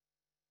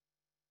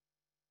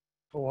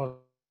it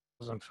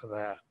wasn't for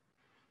that.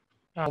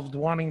 Of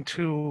wanting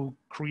to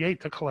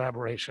create the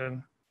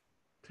collaboration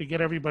to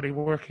get everybody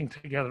working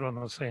together on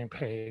the same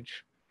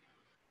page,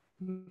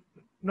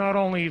 not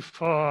only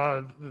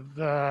for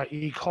the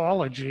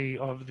ecology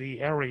of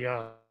the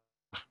area,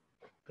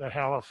 the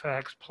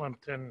Halifax,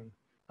 Plimpton,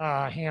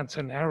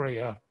 Hanson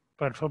area,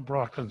 but for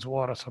Brockton's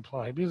water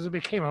supply, because it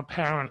became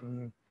apparent,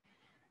 and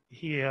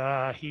he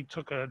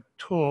took a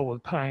tour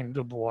with Pine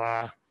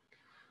Dubois,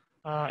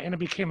 and it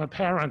became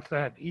apparent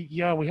that,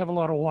 yeah, we have a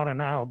lot of water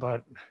now,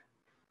 but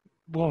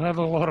we'll have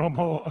a lot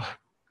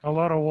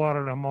of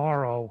water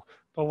tomorrow,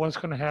 but what's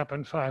going to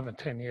happen 5 and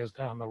 10 years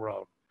down the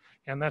road?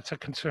 And that's a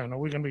concern. Are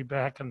we going to be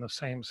back in the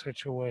same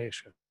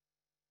situation?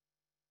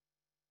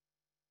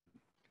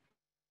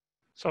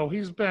 So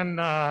he's been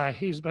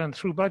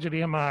through budget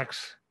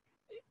earmarks,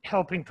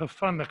 helping to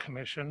fund the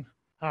commission,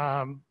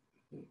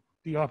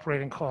 the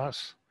operating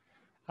costs,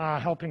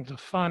 helping to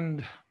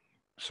fund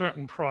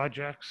certain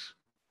projects.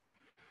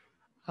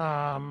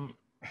 And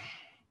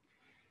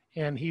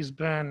he's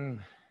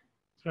been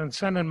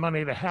sending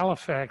money to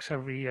Halifax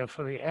every year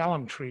for the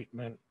alum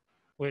treatment,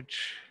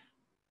 which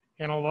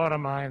in a lot of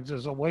minds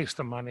is a waste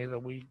of money that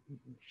we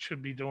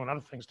should be doing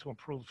other things to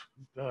improve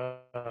the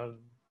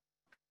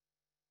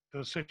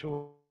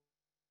situation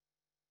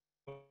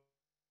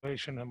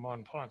in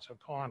Monpont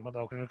Pond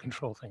without going to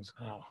control things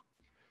now.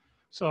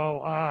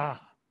 So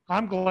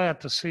I'm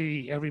glad to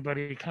see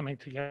everybody coming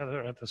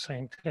together at the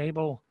same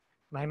table.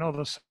 And I know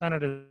the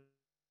Senate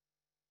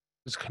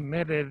is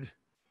committed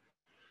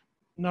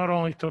not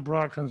only to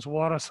Brockton's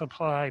water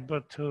supply,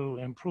 but to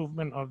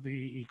improvement of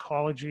the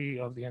ecology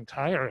of the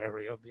entire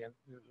area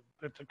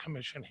that the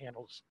commission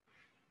handles.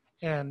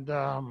 And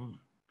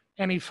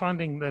any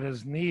funding that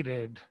is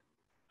needed,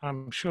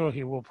 I'm sure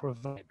he will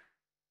provide.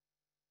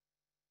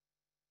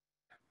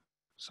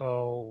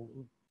 So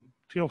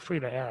feel free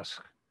to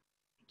ask.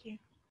 Thank you.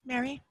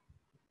 Mary?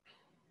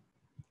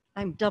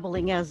 I'm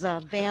doubling as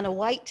Vanna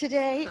White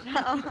today.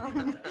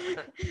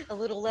 A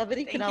little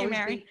levity Thank can you, always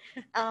Mary.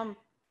 be.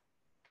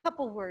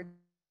 Couple words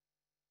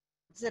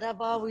that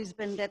I've always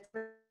that's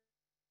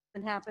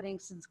been happening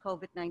since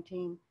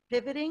COVID-19.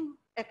 Pivoting,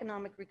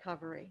 economic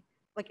recovery.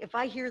 Like if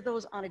I hear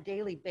those on a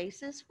daily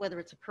basis,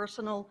 whether it's a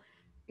personal,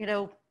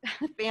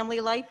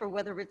 family life or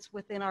whether it's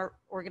within our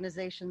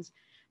organizations,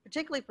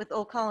 particularly with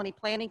Old Colony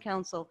Planning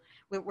Council,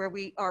 where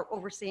we are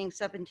overseeing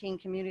 17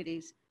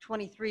 communities,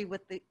 23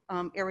 with the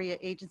Area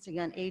Agency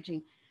on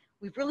Aging,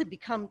 we've really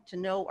become to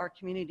know our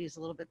communities a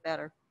little bit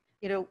better.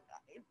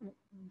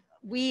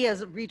 We as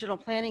a regional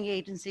planning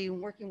agency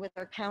working with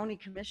our county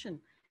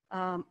commission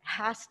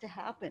has to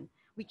happen.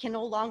 We can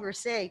no longer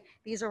say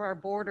these are our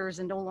borders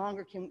and no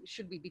longer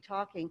should we be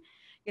talking.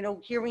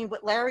 Hearing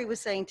what Larry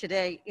was saying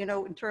today,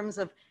 in terms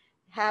of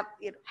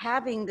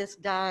having this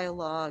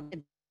dialogue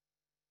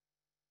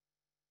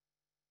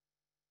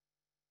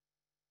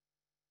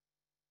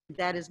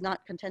that is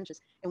not contentious,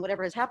 and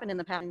whatever has happened in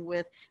the past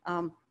with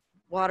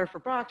water for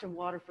Brockton,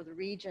 water for the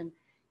region,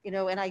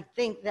 and I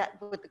think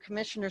that with the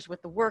commissioners,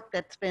 with the work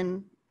that's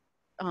been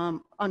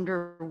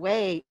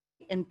underway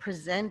in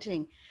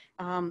presenting,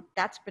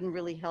 that's been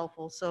really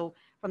helpful. So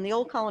from the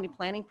Old Colony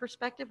planning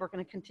perspective, we're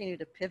going to continue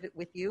to pivot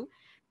with you,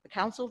 the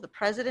council, the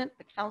president,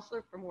 the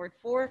councilor from Ward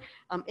 4,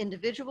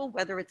 individual,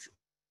 whether it's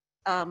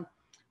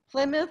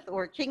Plymouth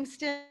or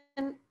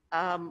Kingston,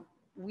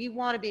 we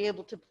want to be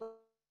able to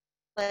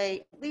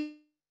play at least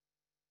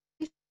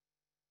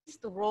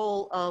the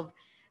role of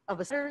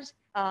assessors,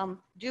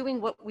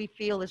 doing what we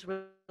feel is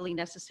really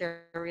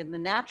necessary, and the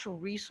natural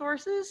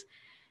resources,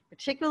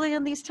 particularly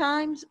in these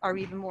times, are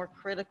even more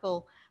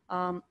critical.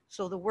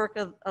 So the work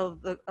of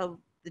the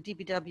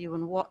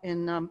DPW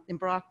in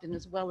Brockton,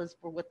 as well as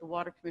for what the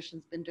Water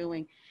Commission's been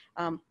doing,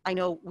 I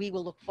know we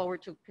will look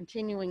forward to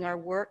continuing our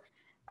work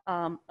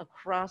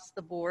across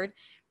the board.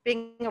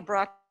 Being a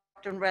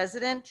Brockton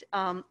resident,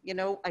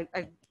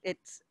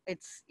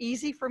 it's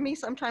easy for me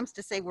sometimes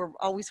to say we're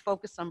always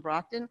focused on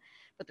Brockton,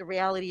 but the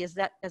reality is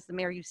that, as the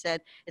mayor, you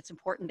said, it's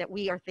important that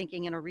we are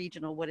thinking in a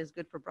regional. What is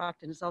good for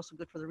Brockton is also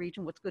good for the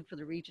region. What's good for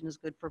the region is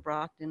good for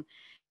Brockton.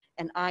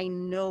 And I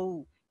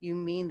know you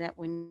mean that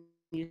when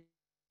you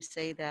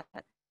say that.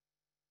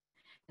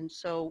 And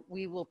so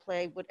we will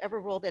play whatever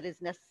role that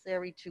is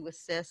necessary to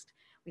assist.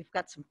 We've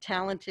got some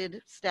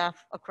talented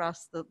staff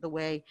across the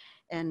way,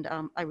 and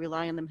I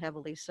rely on them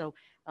heavily. So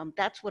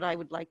that's what I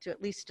would like to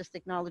at least just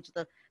acknowledge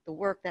the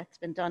work that's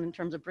been done in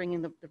terms of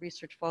bringing the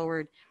research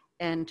forward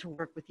and to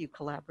work with you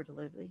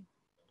collaboratively.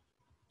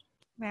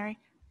 Mary?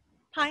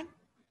 Pine?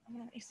 I'm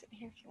going to let you sit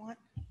here if you want.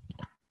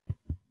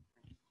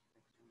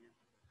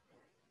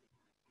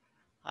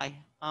 Hi,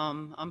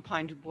 I'm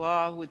Pine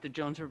Dubois with the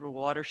Jones River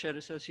Watershed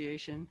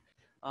Association.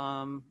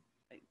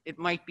 It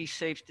might be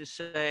safe to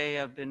say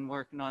I've been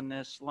working on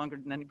this longer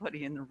than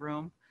anybody in the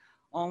room,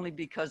 only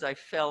because I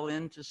fell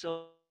into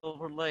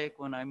Silver Lake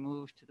when I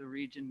moved to the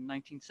region in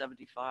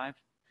 1975.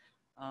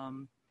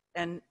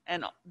 And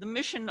the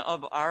mission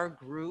of our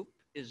group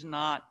is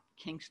not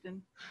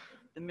Kingston.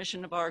 The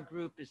mission of our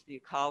group is the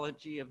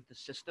ecology of the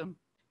system.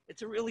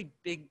 It's a really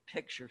big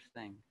picture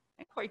thing.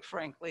 And quite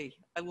frankly,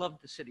 I love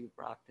the city of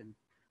Brockton.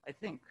 I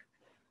think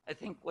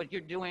what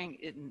you're doing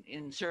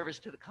in service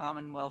to the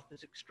Commonwealth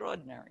is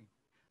extraordinary.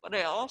 But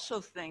I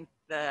also think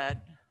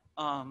that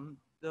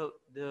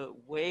the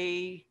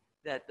way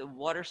that the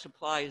water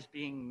supply is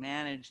being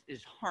managed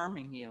is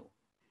harming you,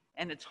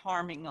 and it's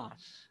harming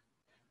us.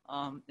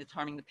 It's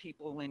harming the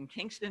people in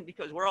Kingston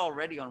because we're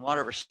already on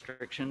water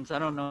restrictions. I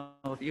don't know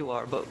if you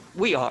are, but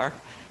we are,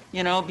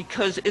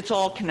 because it's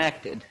all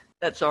connected.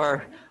 That's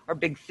our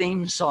big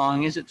theme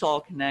song, is it's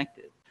all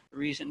connected. The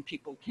reason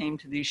people came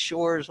to these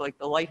shores, like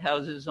the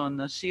lighthouses on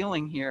the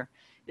ceiling here,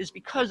 is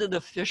because of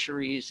the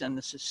fisheries and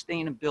the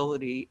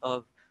sustainability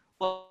of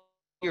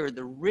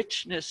the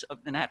richness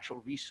of the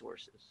natural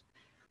resources.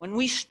 When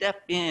we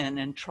step in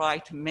and try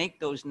to make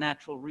those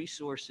natural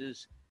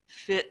resources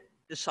fit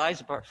the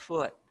size of our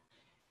foot,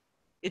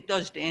 it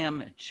does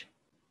damage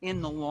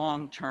in the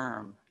long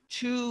term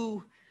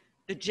to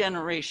the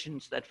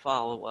generations that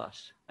follow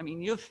us. I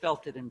mean, you've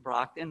felt it in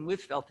Brockton,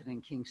 we've felt it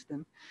in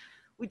Kingston.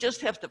 We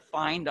just have to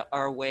find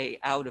our way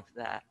out of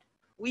that.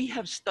 We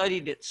have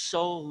studied it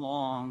so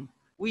long,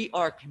 we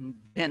are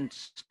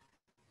convinced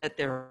that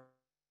there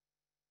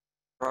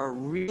are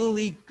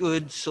really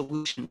good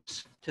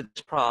solutions to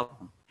this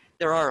problem.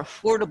 There are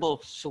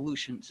affordable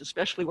solutions,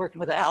 especially working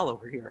with Al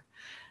over here.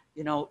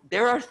 You know,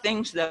 there are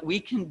things that we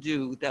can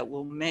do that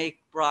will make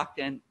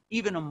Brockton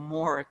even a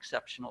more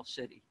exceptional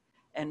city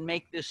and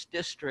make this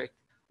district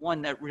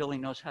one that really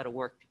knows how to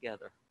work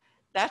together.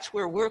 That's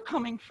where we're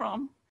coming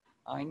from.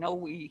 I know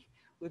we've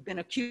been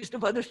accused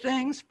of other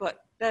things,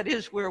 but that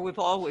is where we've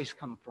always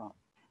come from.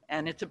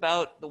 And it's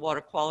about the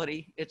water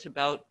quality. It's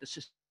about the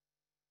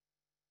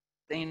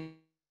sustainability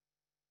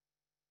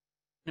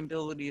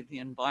of the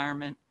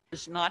environment.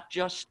 It's not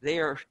just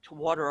there to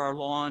water our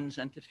lawns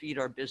and to feed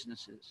our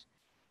businesses.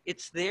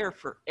 It's there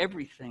for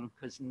everything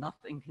because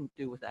nothing can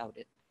do without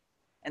it.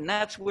 And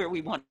that's where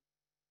we want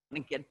to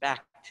get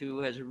back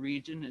to as a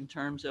region in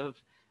terms of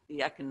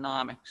the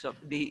economics of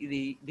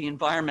the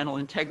environmental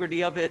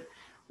integrity of it,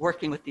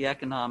 working with the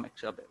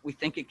economics of it. We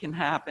think it can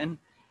happen.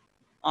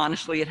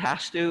 Honestly, it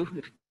has to.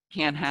 If it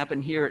can't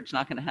happen here, it's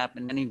not going to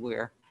happen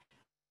anywhere.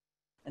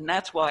 And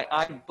that's why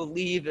I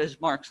believe,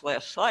 as Mark's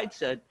last slide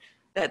said,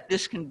 that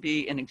this can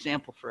be an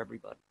example for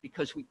everybody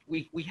because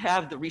we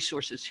have the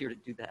resources here to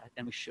do that,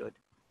 and we should.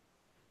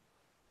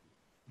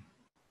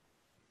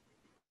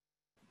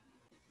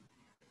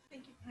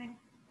 Thank you, Pine.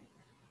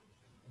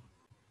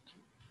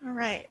 All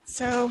right,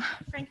 so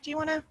Frank, do you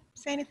want to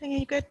say anything? Are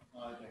you good?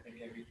 I think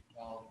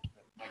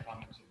my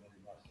comments have been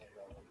said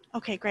already.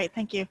 Okay, great,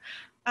 thank you.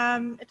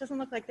 It doesn't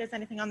look like there's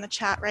anything on the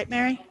chat, right,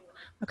 Mary?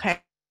 Okay.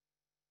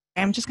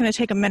 I'm just going to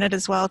take a minute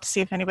as well to see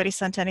if anybody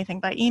sent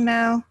anything by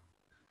email.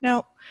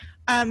 No.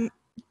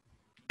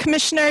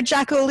 Commissioner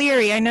Jack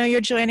O'Leary, I know you're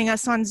joining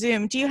us on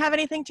Zoom. Do you have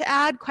anything to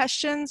add,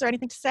 questions, or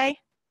anything to say?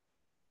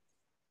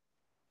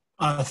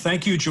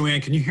 Thank you,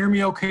 Joanne. Can you hear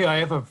me okay? I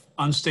have an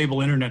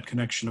unstable internet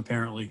connection,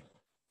 apparently.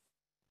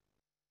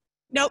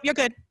 Nope, you're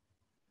good.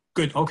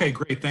 Good. Okay,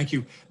 great. Thank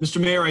you. Mr.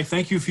 Mayor, I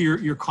thank you for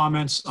your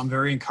comments. I'm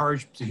very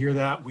encouraged to hear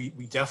that. We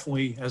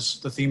definitely, as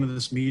the theme of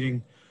this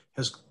meeting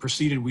has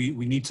proceeded, we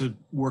need to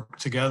work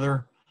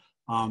together.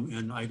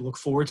 And I look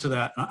forward to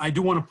that. I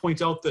do want to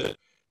point out that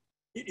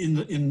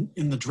in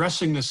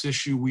addressing this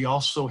issue, we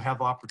also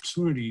have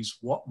opportunities.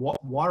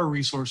 Water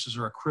resources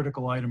are a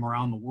critical item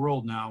around the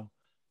world now.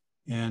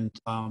 And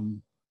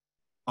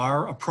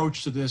our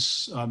approach to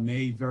this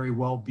may very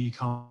well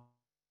become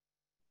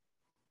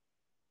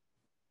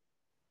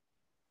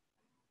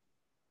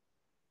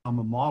a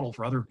model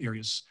for other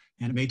areas,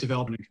 and it may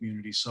develop in a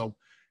community. So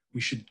we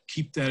should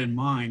keep that in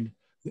mind.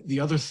 The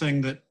other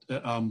thing that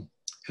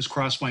has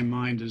crossed my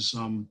mind is,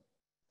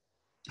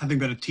 having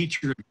been a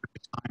teacher at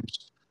various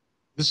times,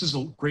 this is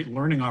a great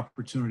learning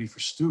opportunity for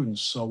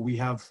students. So we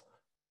have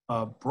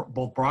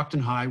both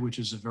Brockton High, which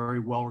is a very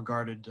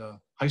well-regarded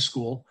high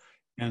school,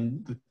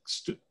 and the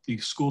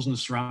schools in the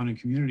surrounding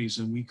communities.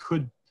 And we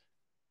could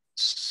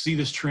see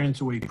this turn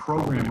into a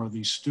program where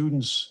these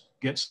students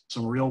get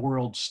some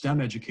real-world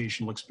STEM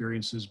educational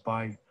experiences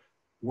by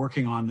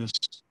working on this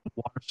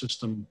water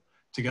system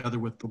together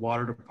with the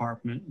water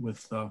department,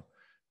 with the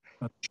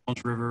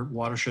Jones River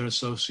Watershed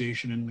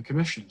Association and the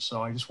commission.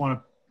 So I just want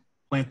to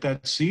plant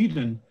that seed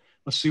and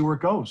let's see where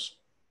it goes.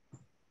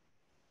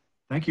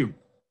 Thank you.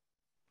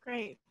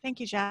 Great, thank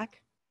you,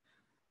 Jack.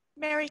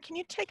 Mary, can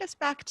you take us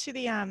back to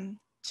the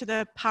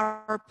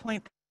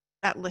PowerPoint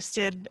that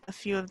listed a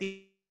few of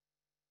the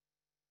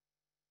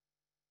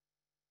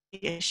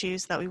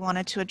issues that we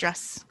wanted to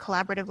address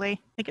collaboratively? I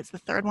think it's the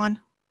third one.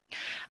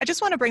 I just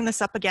want to bring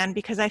this up again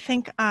because I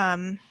think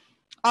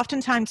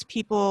oftentimes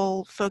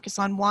people focus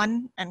on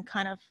one and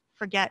kind of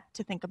forget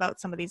to think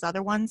about some of these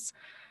other ones.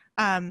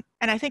 And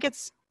I think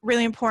it's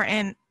really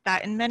important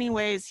that in many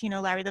ways, you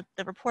know, Larry, the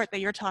report that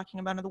you're talking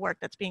about and the work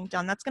that's being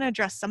done, that's going to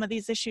address some of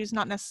these issues,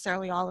 not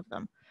necessarily all of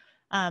them.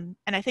 And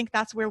I think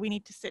that's where we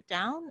need to sit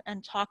down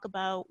and talk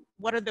about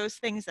what are those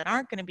things that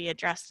aren't going to be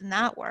addressed in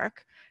that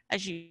work,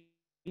 as you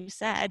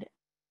said.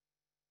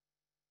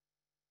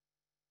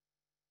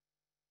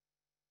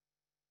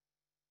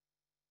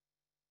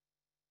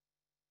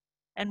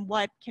 And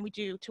what can we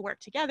do to work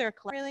together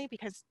collaboratively?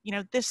 Because, you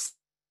know,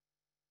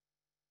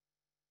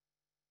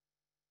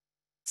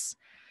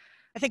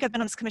 I think I've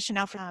been on this commission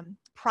now for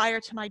prior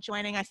to my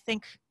joining. I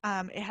think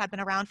it had been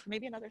around for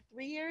maybe another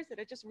 3 years. It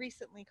had just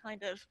recently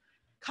kind of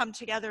come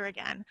together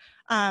again.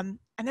 And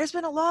there's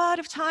been a lot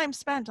of time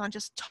spent on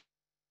just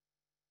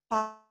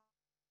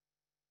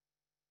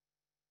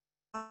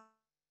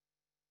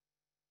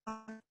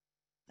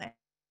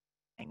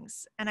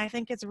things. And I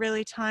think it's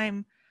really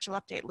time to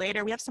update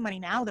later. We have some money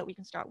now that we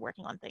can start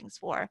working on things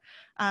for.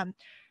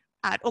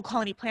 At Old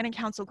Colony Planning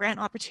Council, grant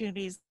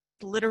opportunities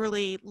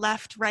literally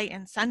left, right,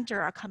 and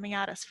center are coming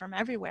at us from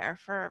everywhere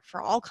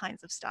for all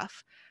kinds of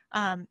stuff.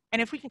 And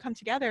if we can come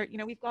together, you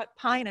know, we've got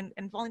Pine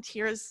and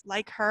volunteers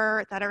like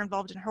her that are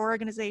involved in her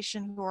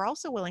organization who are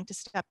also willing to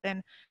step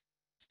in,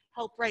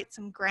 help write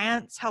some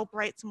grants, help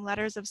write some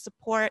letters of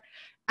support.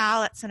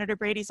 Al at Senator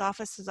Brady's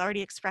office has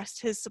already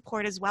expressed his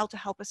support as well to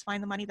help us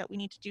find the money that we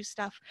need to do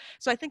stuff.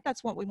 So I think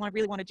that's what we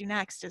really want to do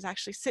next, is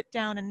actually sit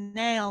down and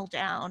nail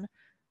down,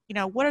 you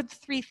know, what are the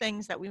 3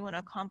 things that we want to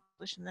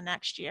accomplish in the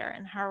next year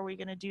and how are we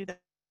going to do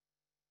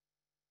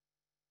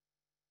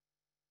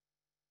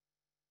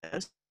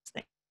those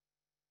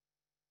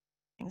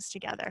things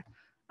together.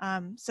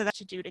 So that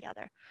should do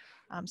together.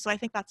 So I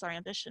think that's our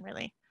ambition,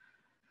 really.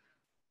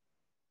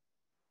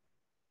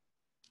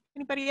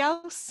 Anybody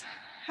else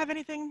have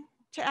anything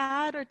to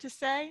add or to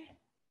say?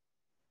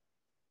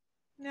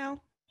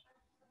 No?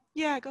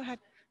 Yeah, go ahead.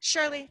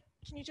 Shirley,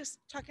 can you just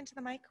talk into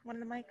the mic, one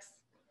of the mics?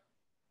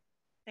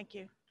 Thank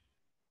you.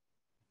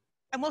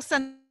 And we'll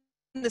send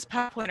this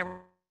PowerPoint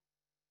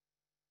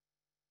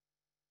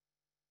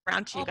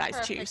around to you guys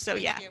too. Perfect, So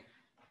thank yeah. you.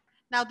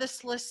 Now,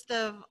 this list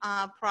of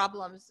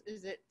problems,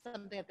 is it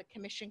something that the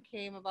commission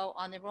came about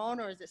on their own,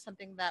 or is it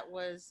something that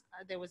was,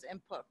 there was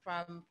input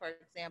from, for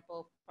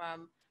example,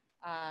 from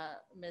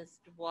Ms.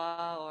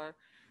 Dubois, or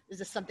is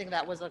this something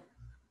that was a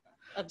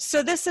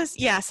So this is,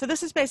 yeah, so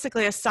this is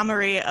basically a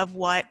summary of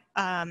what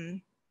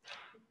the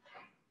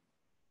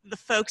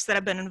folks that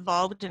have been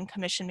involved in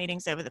commission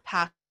meetings over the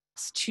past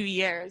 2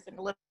 years and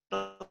a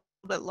little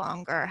bit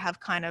longer have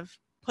kind of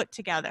put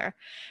together.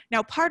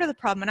 Now, part of the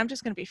problem, and I'm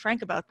just going to be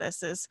frank about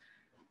this, is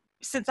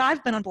since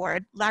I've been on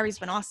board, Larry's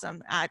been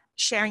awesome at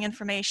sharing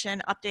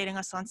information, updating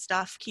us on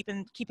stuff,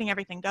 keeping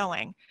everything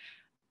going.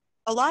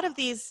 A lot of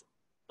these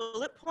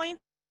bullet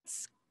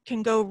points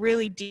can go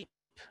really deep.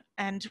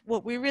 And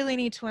what we really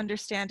need to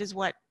understand is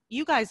what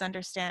you guys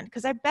understand,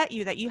 because I bet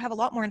you that you have a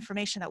lot more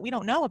information that we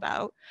don't know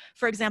about.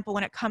 For example,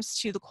 when it comes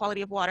to the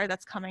quality of water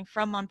that's coming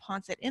from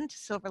Monpont into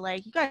Silver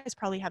Lake, you guys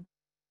probably have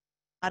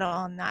data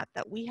on that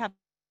we haven't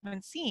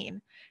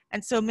seen.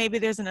 And so maybe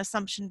there's an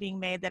assumption being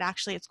made that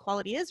actually its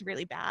quality is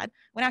really bad,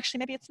 when actually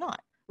maybe it's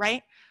not,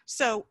 right?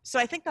 So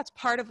I think that's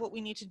part of what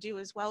we need to do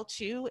as well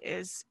too,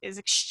 is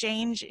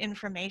exchange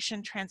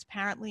information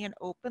transparently and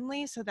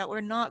openly, so that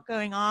we're not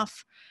going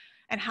off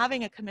and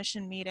having a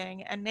commission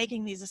meeting and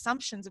making these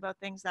assumptions about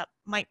things that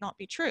might not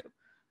be true.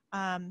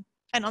 And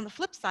on the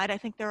flip side, I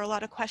think there are a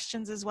lot of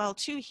questions as well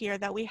too here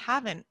that we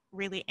haven't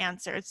really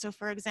answered. So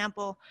for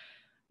example,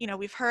 you know,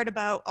 we've heard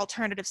about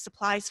alternative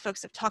supplies.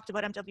 Folks have talked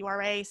about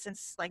MWRA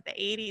since like the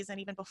 80s and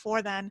even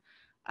before then.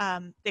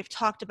 They've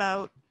talked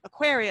about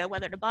Aquaria,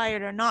 whether to buy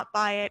it or not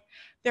buy it.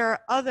 There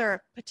are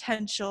other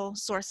potential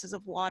sources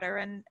of water,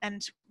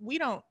 and we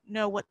don't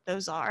know what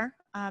those are.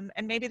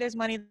 And maybe there's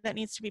money that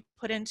needs to be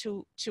put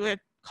into a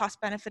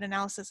cost-benefit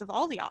analysis of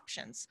all the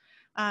options.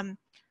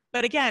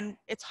 But again,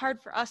 it's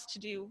hard for us to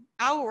do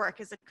our work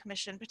as a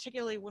commission,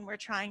 particularly when we're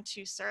trying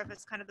to serve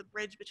as kind of the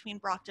bridge between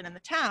Brockton and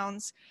the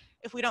towns,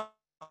 if we don't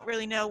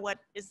really know what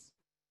is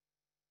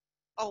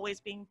always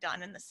being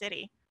done in the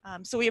city.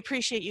 So we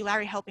appreciate you,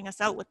 Larry, helping us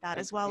out with that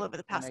as well over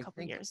the past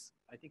couple of years.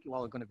 I think you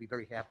all are going to be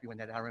very happy when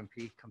that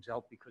RMP comes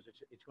out, because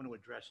it's going to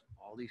address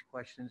all these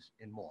questions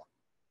and more.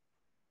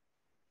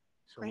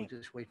 So we'll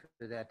just wait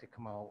for that to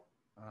come out.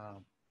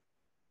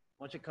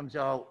 Once it comes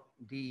out,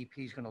 DEP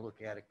is going to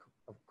look at it,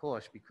 of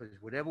course, because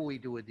whatever we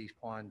do with these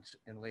ponds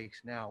and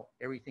lakes now,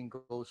 everything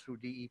goes through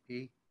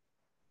DEP.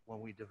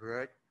 When we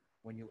divert,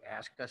 when you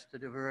ask us to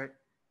divert,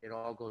 it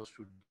all goes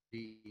through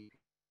DEP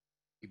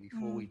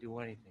before we do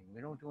anything. We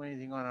don't do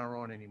anything on our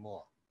own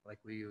anymore like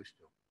we used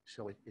to.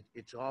 So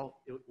it's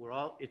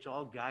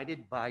all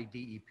guided by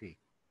DEP.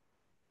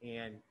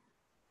 And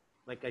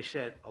like I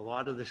said, a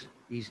lot of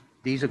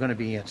these are going to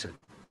be answered.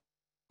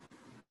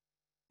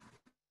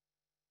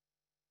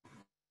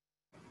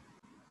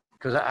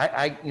 Because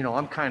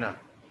I'm kind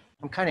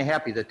of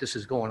happy that this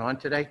is going on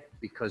today,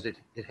 because it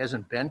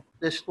hasn't been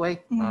this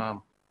way.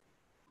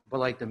 But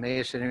like the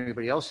mayor said and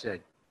everybody else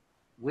said,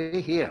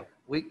 we're here.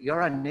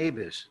 You're our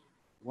neighbors.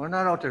 We're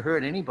not out to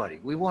hurt anybody.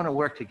 We want to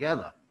work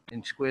together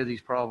and square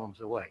these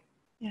problems away.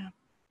 Yeah.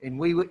 And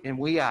we're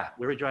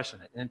addressing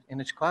it.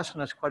 And it's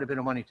costing us quite a bit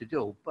of money to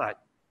do,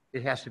 but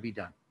it has to be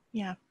done.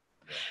 Yeah.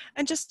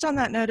 And just on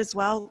that note as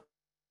well,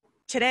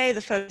 today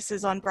the focus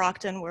is on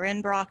Brockton. We're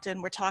in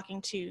Brockton. We're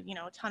talking to, you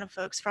know, a ton of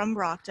folks from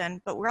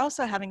Brockton, but we're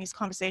also having these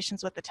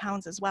conversations with the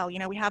towns as well. You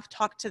know, we have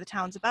talked to the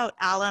towns about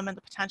alum and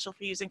the potential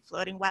for using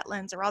floating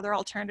wetlands or other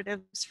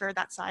alternatives for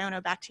that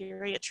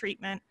cyanobacteria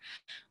treatment.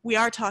 We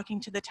are talking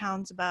to the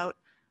towns about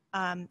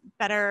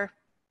better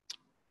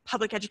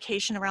public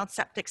education around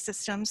septic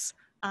systems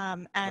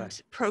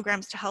and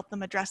programs to help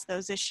them address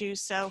those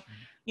issues. So,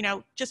 you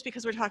know, just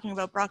because we're talking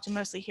about Brockton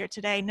mostly here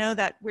today, know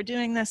that we're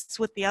doing this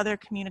with the other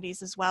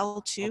communities as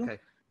well too,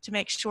 to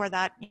make sure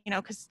that, you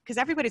know, because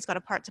everybody's got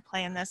a part to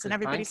play in this, and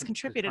everybody's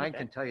contributed. I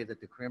can tell you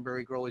that the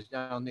cranberry growers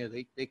down there,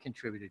 they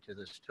contributed to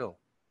this too,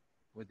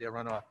 with their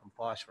runoff from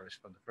phosphorus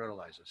from the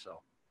fertilizer.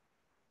 So,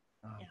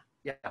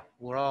 yeah,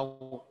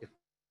 if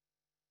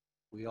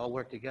we all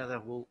work together,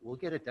 we'll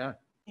get it done.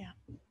 Yeah.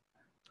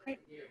 Great.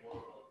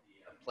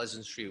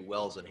 Pleasant Street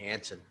Wells in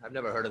Hanson. I've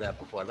never heard of that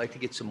before. I'd like to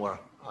get some more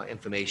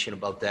information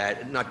about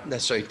that. Not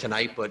necessarily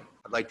tonight, but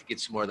I'd like to get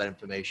some more of that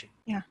information.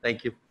 Yeah.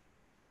 Thank you.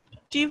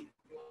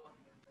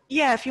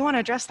 Yeah, if you want to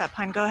address that,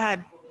 Pine, go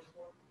ahead.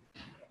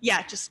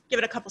 Yeah, just give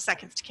it a couple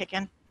seconds to kick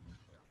in.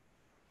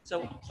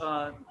 So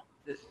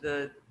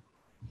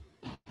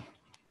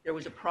there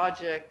was a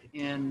project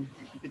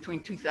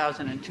between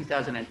 2000 and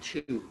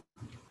 2002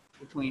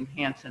 between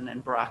Hanson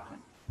and Brockton.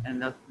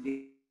 And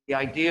the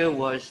idea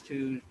was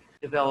to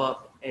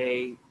develop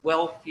a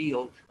well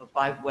field of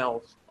 5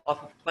 wells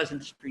off of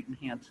Pleasant Street in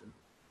Hanson,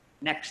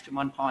 next to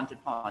Monpont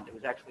Pond. It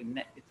was actually,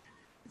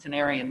 it's an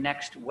area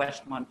next to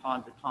West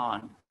Monpont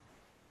Pond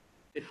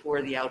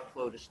before the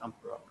outflow to Stump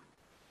Brook.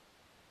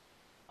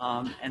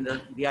 And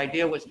the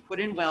idea was to put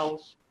in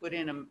wells, put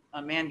in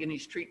a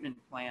manganese treatment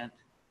plant,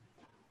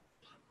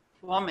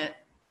 plumb it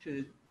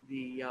to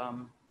the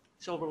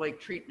Silver Lake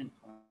treatment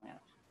plant.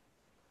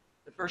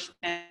 The first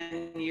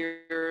 10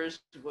 years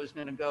was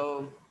going to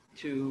go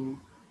to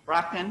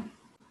Brockton.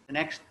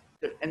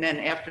 And then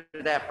after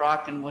that,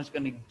 Brockton was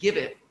going to give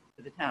it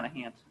to the town of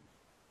Hanson.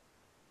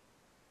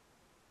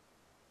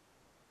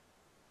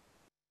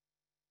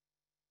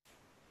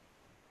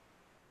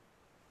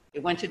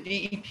 It went to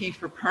DEP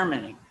for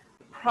permitting.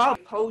 The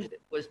problem posed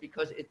it was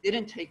because it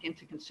didn't take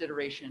into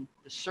consideration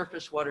the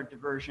surface water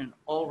diversion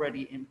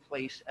already in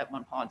place at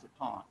Monpont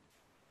Pond.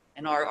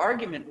 And our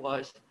argument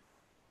was,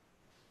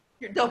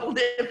 you're double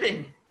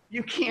dipping.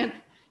 You can't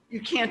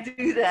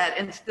do that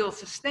and still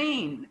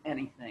sustain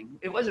anything.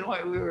 It wasn't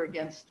why we were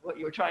against what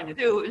you were trying to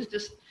do. It was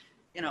just,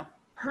 you know,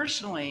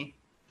 personally,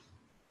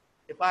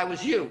 if I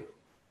was you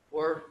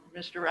or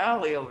Mr.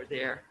 Rowley over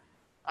there,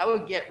 I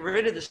would get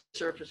rid of the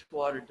surface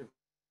water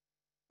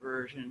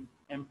diversion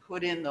and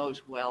put in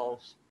those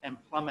wells and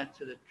plumb it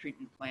to the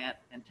treatment plant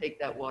and take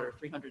that water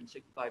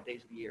 365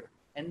 days a year.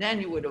 And then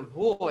you would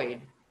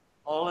avoid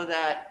all of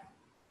that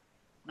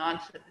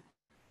nonsense.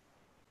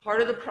 Part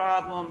of the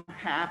problem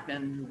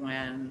happened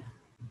when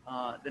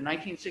the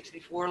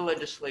 1964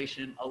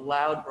 legislation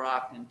allowed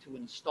Brockton to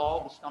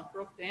install the Stump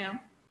Brook Dam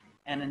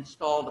and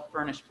install the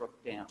Furnace Brook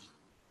Dam.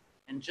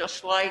 And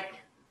just like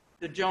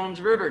the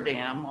Jones River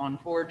Dam on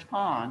Forge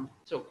Pond,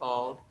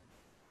 so-called,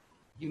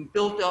 you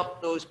built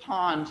up those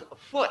ponds a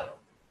foot.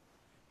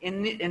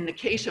 In the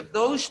case of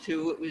those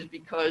two, it was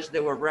because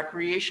there were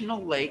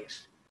recreational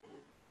lakes.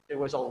 There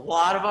was a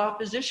lot of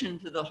opposition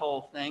to the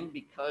whole thing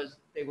because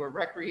they were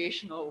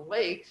recreational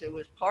lakes. It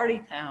was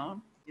party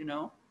town, you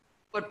know,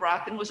 but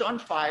Brockton was on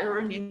fire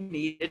and you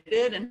needed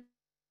it. And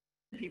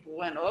people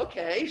went,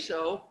 okay,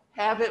 so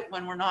have it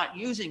when we're not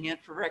using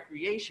it for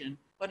recreation.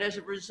 But as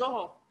a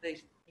result,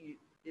 it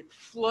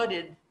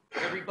flooded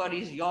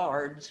everybody's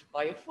yards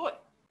by a foot,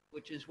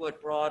 which is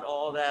what brought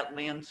all that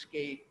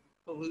landscape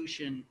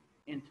pollution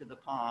into the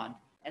pond.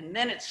 And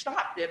then it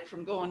stopped it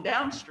from going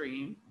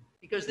downstream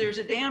because there's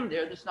a dam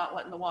there that's not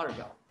letting the water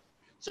go.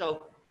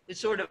 So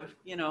it's sort of,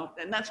 you know,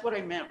 and that's what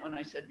I meant when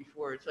I said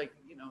before, it's like,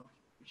 you know,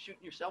 you're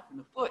shooting yourself in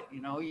the foot,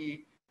 you know, you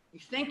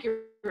think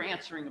you're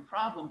answering a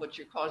problem, but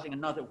you're causing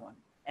another one.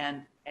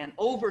 And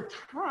over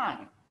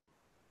time,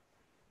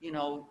 you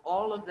know,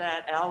 all of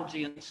that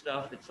algae and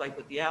stuff, it's like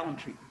with the alum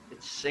treatment,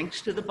 it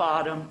sinks to the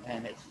bottom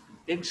and it's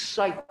a big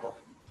cycle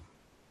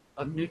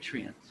of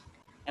nutrients.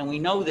 And we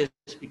know this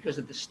because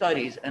of the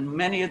studies, and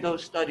many of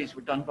those studies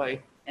were done by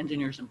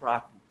engineers in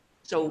Brockton.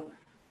 So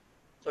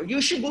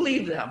you should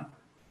believe them.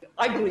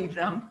 I believe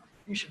them.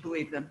 You should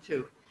believe them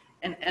too.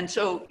 And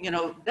so, you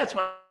know, that's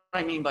what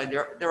I mean by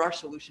there are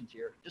solutions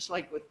here. Just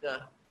like with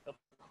the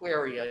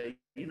aquaria,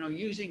 you know,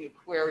 using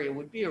aquaria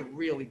would be a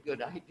really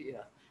good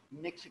idea.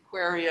 Mix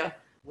aquaria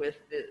with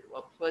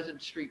a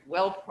Pleasant Street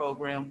well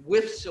program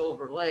with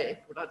Silver Lake.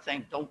 We're not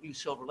saying don't use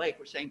Silver Lake.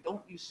 We're saying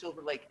don't use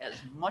Silver Lake as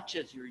much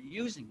as you're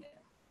using it,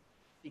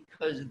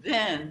 because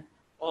then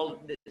all of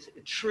this,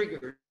 it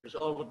triggers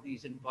all of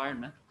these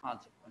environmental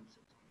consequences.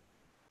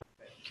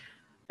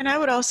 And I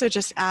would also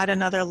just add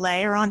another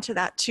layer onto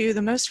that too.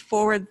 The most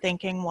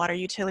forward-thinking water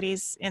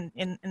utilities in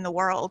the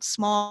world,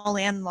 small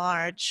and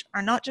large,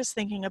 are not just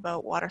thinking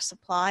about water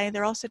supply,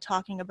 they're also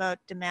talking about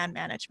demand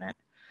management.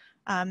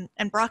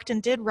 And Brockton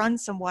did run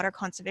some water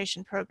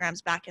conservation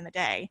programs back in the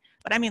day,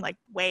 but I mean like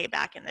way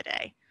back in the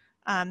day.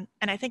 And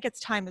I think it's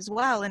time as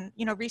well. And,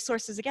 you know,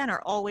 resources, again,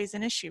 are always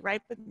an issue,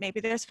 right? But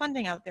maybe there's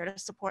funding out there to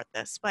support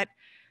this. But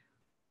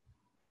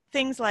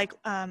things like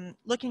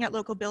looking at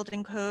local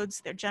building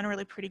codes, they're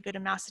generally pretty good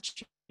in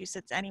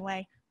Massachusetts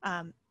anyway.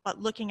 But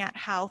looking at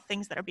how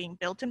things that are being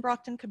built in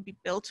Brockton could be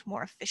built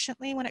more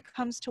efficiently when it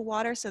comes to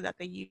water so that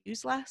they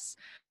use less.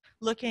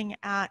 Looking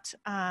at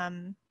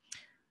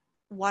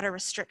water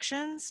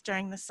restrictions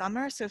during the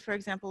summer. So for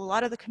example, a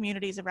lot of the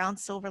communities around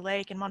Silver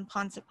Lake and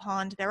Monpont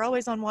Pond, they're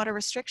always on water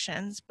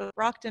restrictions, but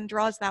Brockton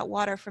draws that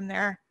water from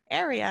their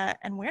area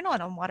and we're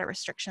not on water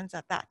restrictions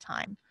at that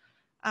time.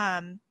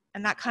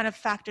 And that kind of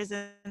factors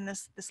in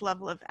this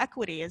level of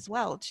equity as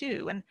well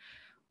too. And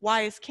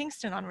why is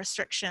Kingston on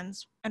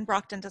restrictions and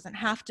Brockton doesn't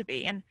have to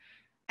be? And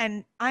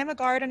I'm a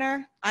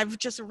gardener. I've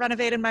just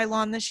renovated my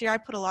lawn this year. I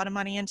put a lot of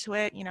money into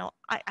it. You know,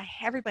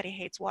 everybody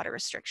hates water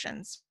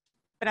restrictions.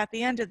 But at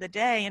the end of the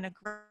day, in a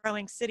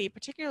growing city,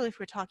 particularly if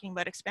we're talking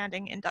about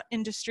expanding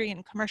industry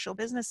and commercial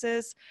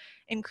businesses,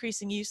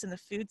 increasing use in the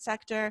food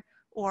sector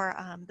or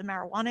the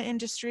marijuana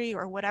industry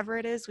or whatever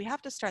it is, we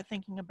have to start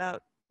thinking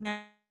about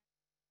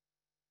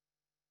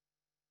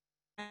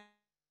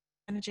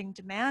managing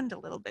demand a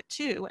little bit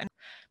too. And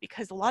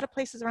because a lot of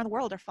places around the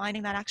world are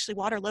finding that actually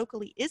water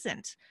locally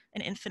isn't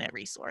an infinite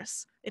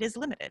resource. It is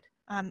limited.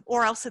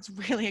 or else it's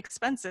really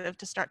expensive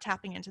to start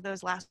tapping into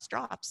those last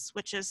drops,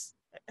 which is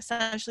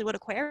essentially what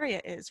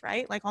Aquaria is,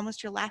 right? Like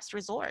almost your last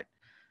resort.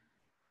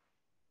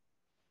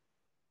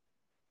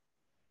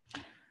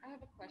 I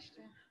have a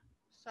question.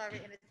 Sorry,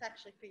 and it's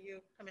actually for you,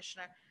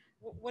 Commissioner.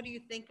 What do you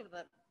think of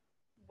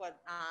what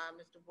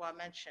Mr. Bois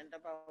mentioned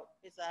about,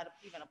 is that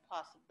even a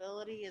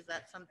possibility? Is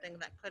that something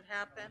that could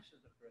happen? This is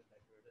the first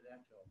I've heard of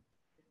that, so.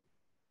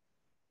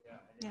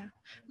 Yeah.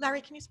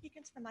 Larry, can you speak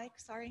into the mic?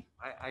 Sorry.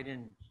 I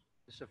didn't,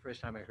 this is the first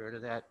time I heard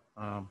of that.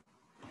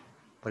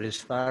 But as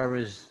far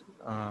as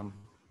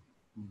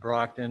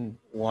Brockton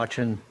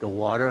watching the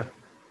water,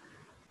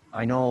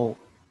 I know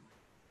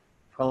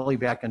probably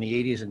back in the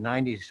 80s and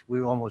 90s, we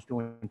were almost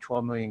doing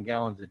 12 million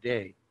gallons a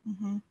day.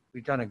 Mm-hmm.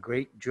 We've done a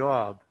great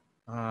job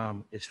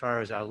as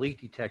far as our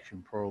leak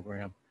detection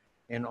program.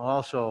 And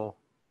also,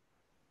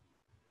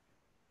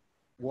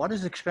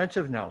 water's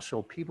expensive now,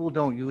 so people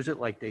don't use it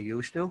like they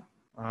used to.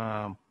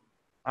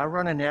 Our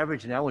running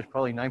average now is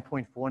probably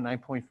 9.4,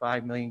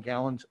 9.5 million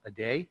gallons a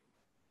day.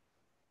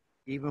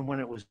 Even when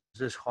it was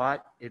this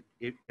hot, it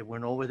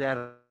went over that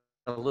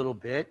a little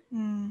bit,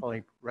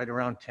 probably right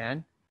around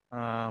 10.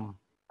 I'm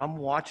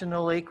watching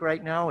the lake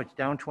right now. It's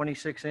down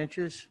 26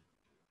 inches.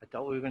 I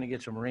thought we were going to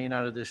get some rain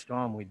out of this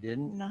storm. We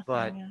didn't. Nothing,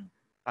 but yeah.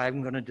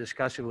 I'm going to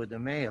discuss it with the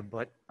mayor,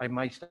 but I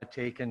might start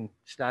taking,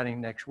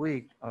 starting next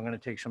week, I'm going to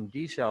take some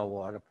desal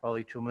water,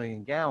 probably 2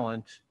 million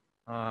gallons.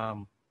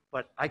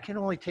 But I can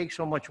only take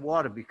so much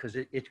water because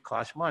it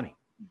costs money.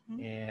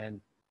 Mm-hmm.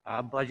 And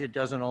our budget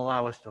doesn't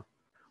allow us to,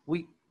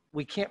 we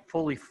can't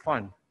fully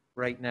fund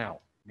right now.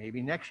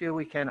 Maybe next year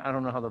we can. I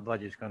don't know how the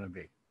budget's going to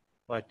be.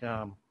 But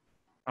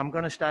I'm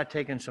going to start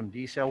taking some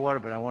desal water,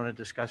 but I want to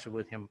discuss it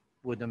with him,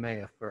 with the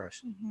mayor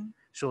first. Mm-hmm.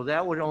 So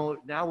that would only,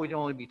 now we'd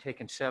only be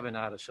taking 7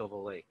 out of Silver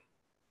Lake.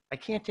 I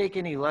can't take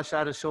any less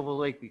out of Silver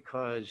Lake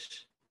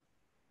because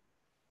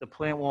the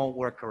plant won't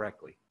work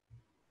correctly.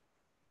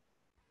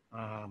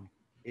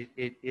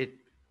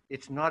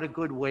 It's not a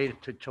good way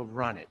to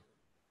run it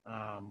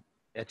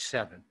at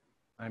 7.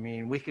 I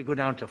mean, we could go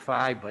down to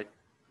 5, but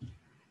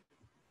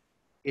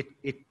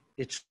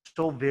it's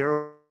so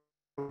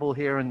variable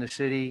here in the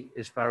city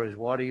as far as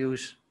water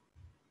use,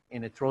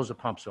 and it throws the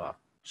pumps off.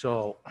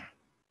 So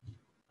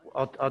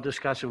I'll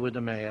discuss it with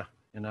the mayor.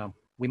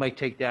 We might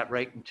take that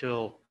right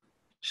until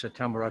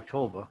September,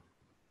 October.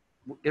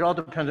 It all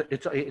depends.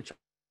 It's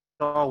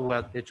all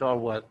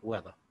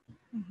weather.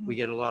 Mm-hmm. We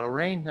get a lot of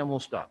rain, then we'll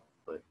stop.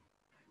 But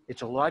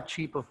it's a lot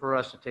cheaper for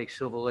us to take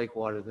Silver Lake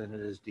water than it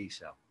is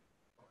desal.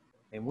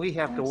 And we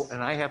have to,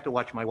 and I have to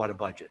watch my water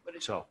budget. But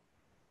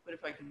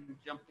if I can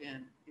jump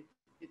in,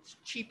 it's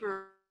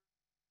cheaper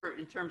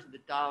in terms of the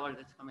dollar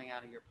that's coming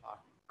out of your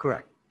pocket.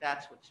 Correct.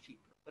 That's what's cheaper.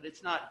 But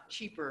it's not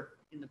cheaper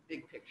in the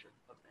big picture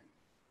of things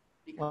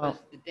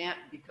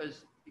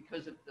because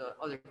because of the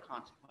other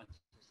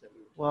consequences that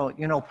we were.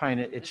 Well, Pine,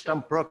 at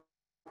Stump Brook,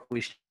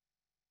 we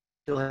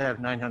still have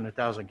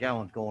 900,000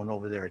 gallons going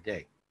over there a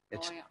day.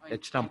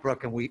 It's Stump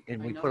Brook, and we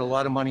put a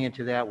lot of money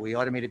into that. We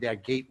automated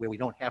that gate where we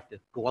don't have to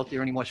go out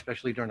there anymore,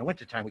 especially during the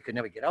wintertime. We could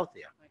never get out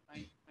there.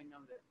 I know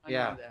that. I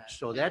know that.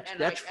 So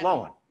that's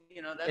flowing.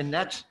 And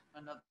that's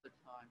another time.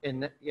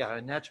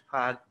 And that's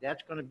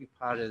going to be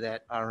part of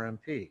that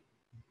RMP,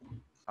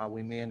 how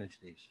we manage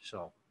these.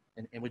 So,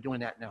 and we're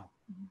doing that now.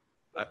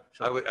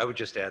 I would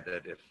just add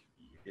that if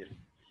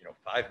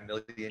 5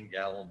 million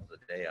gallons a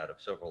day out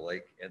of Silver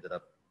Lake ended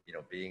up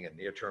being a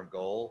near-term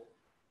goal,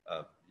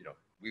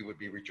 we would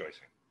be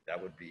rejoicing.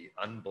 That would be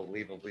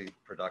unbelievably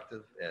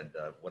productive, and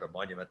what a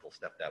monumental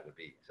step that would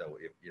be. So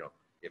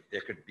if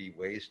there could be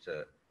ways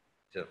to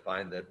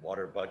find that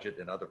water budget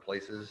in other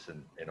places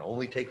and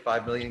only take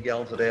 5 million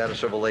gallons a day out of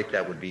Silver Lake,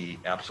 that would be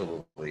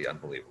absolutely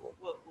unbelievable.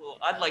 Well,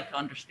 I'd like to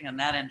understand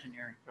that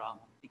engineering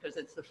problem, because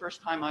it's the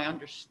first time I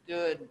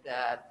understood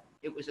that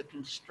it was a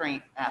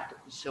constraint at the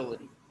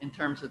facility in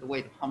terms of the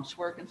way the pumps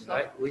work and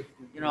stuff.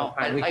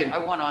 I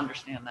want to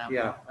understand that.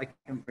 Yeah, I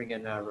can bring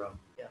in our,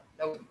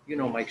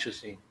 Mike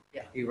Sassine.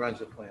 Yeah. He runs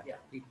the plant. Yeah.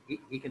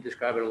 He can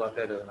describe it a lot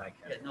better than I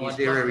can. Yeah, He's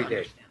there every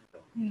day.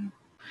 Yeah.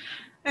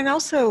 And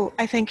also,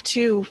 I think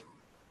too,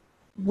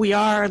 we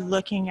are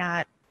looking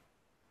at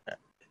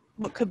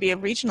what could be a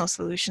regional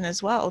solution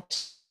as well.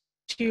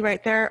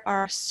 Right, there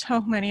are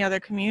so many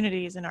other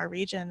communities in our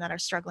region that are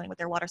struggling with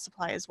their water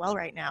supply as well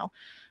right now.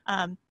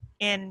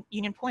 In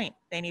Union Point,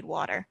 they need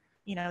water.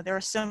 There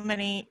are so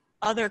many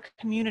other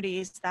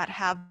communities that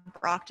have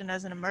Brockton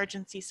as an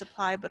emergency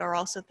supply, but are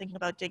also thinking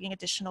about digging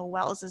additional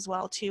wells as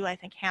well too. I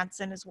think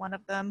Hanson is one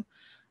of them.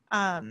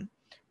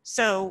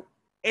 So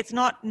it's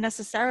not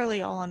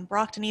necessarily all on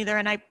Brockton either.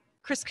 And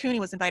Chris Cooney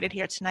was invited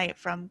here tonight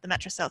from the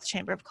Metro South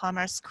Chamber of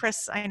Commerce.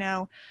 Chris, I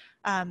know,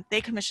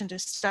 they commissioned a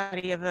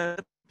study of a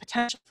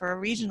potential for a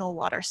regional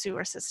water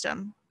sewer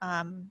system.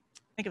 I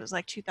think it was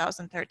like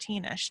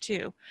 2013-ish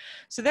too.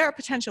 So there are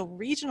potential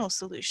regional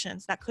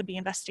solutions that could be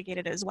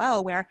investigated as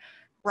well, where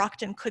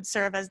Brockton could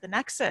serve as the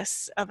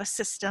nexus of a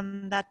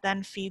system that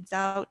then feeds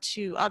out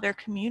to other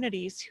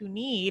communities who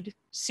need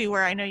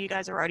sewer. I know you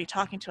guys are already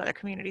talking to other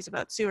communities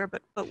about sewer,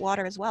 but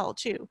water as well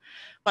too.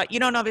 But you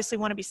don't obviously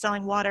want to be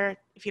selling water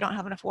if you don't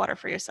have enough water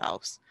for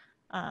yourselves.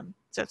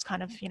 So it's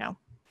kind of, you know,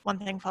 one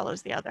thing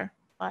follows the other.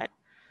 But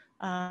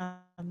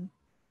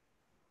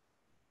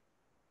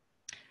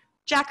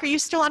Jack, are you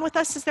still on with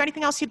us? Is there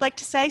anything else you'd like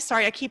to say?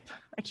 Sorry, I keep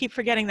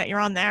forgetting that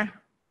you're on there.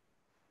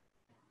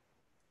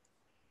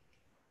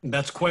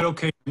 That's quite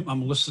okay.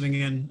 I'm listening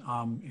in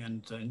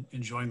and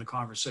enjoying the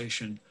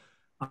conversation.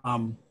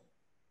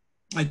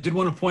 I did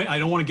want to point, I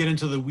don't want to get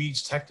into the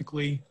weeds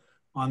technically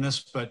on this,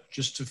 but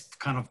just to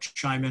kind of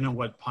chime in on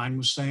what Pine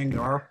was saying,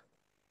 there are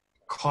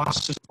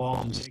costs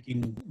involved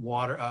in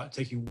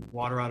taking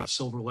water out of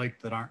Silver Lake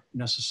that aren't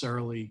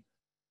necessarily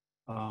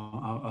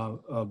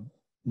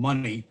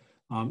money.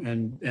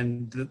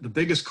 And the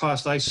biggest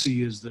cost I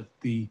see is that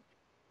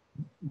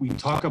we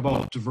talk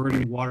about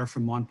diverting water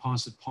from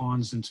Monpont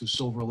ponds into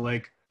Silver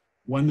Lake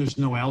when there's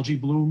no algae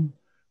bloom,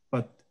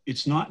 but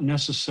it's not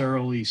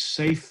necessarily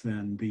safe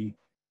then. The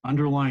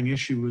underlying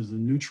issue is the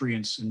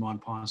nutrients in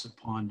Monpont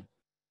pond.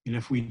 And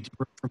if we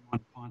divert from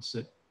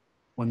Monpont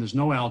when there's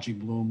no algae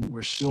bloom,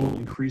 we're still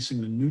increasing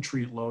the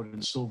nutrient load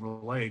in Silver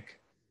Lake,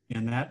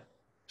 and that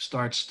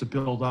starts to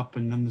build up,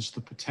 and then there's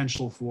the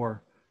potential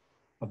for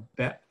a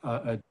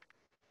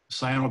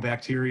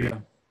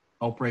cyanobacteria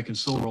outbreak in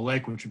Silver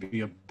Lake, which would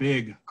be a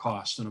big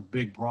cost and a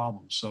big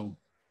problem. So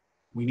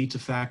we need to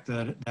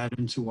factor that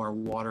into our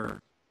water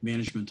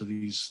management of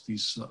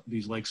these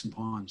lakes and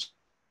ponds.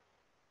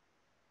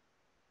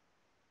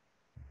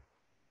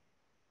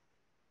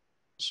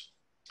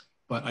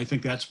 But I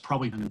think that's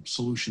probably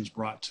solutions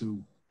brought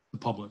to the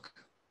public.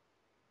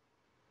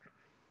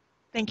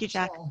 Thank you,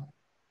 Jack.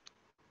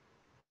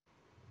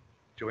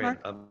 Joanne,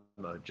 I'm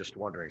just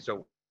wondering,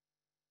 so,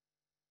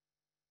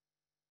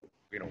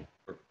 you know,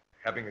 we're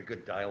having a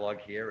good dialogue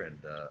here, and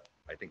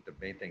I think the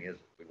main thing is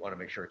we want to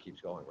make sure it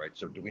keeps going, right?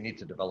 So do we need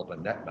to develop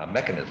a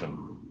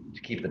mechanism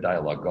to keep the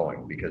dialogue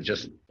going? Because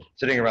just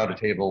sitting around a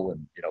table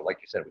and, you know, like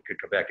you said, we could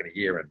come back in a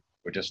year and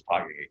we're just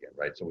talking again,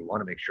 right? So we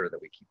want to make sure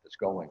that we keep this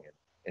going,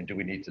 and do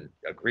we need to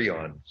agree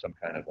on some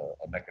kind of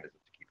a mechanism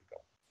to keep it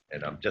going?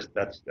 And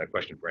that's a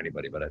question for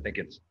anybody, but I think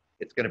it's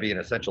going to be an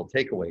essential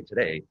takeaway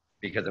today,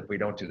 because if we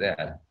don't do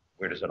that,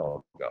 where does it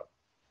all go?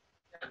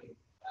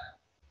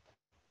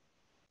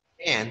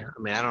 And I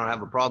mean, I don't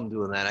have a problem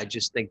doing that. I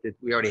just think that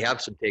we already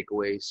have some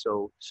takeaways.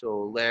 So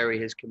Larry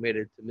has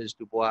committed to Ms.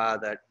 Dubois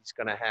that he's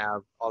going to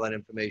have all that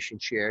information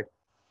shared,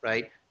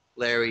 right?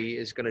 Larry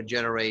is going to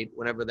generate,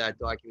 whenever that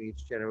document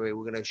is generated,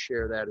 we're going to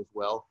share that as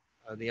well.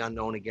 The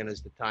unknown again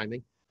is the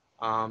timing.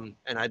 And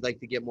I'd like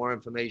to get more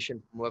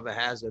information from whoever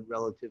has it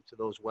relative to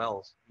those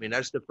wells. I mean,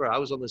 that's the first. I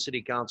was on the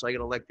city council. I got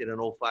elected in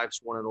 05,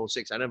 sworn in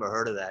 06. I never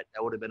heard of that.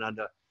 That would have been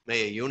under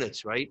Mayor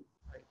Units, right?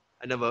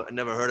 I never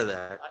heard of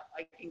that.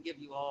 I can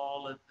give you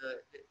all of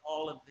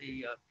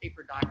the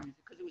paper documents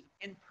because it was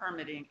in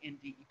permitting in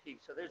DEP.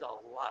 So there's a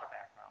lot of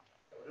background.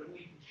 So then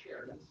we can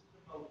share. This is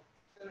about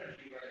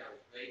synergy right now,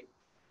 right?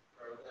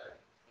 Or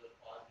that the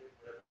positive,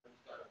 whatever we've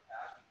got to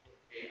pass, we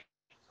put page,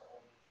 it's a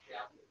whole new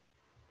chapter.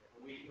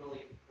 We can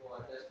only control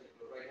our destiny,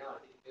 but right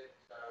now I think that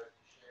started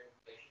to share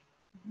information,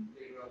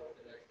 figure out what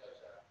the next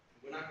steps are.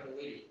 We're not going to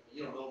wait.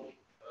 You don't know me.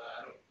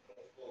 I don't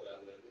flow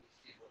that way. We can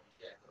see what we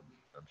get.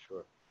 I'm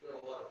sure. We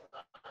have a lot of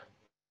time.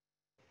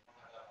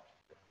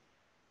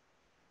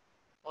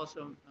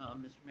 Also,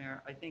 Mr.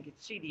 Mayor, I think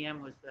it's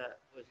CDM was the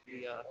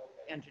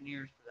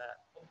engineers for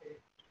that. Okay.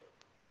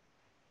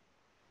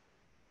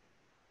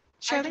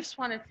 I just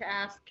wanted to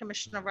ask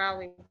Commissioner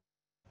Rowley,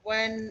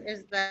 when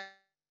is that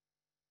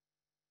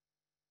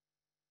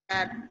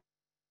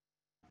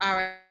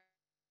RFP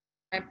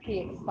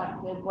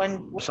expected?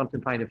 When?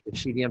 Something fine, if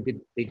CDM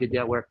they did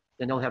that work,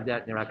 then they'll have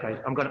that in their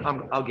archives.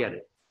 I'll get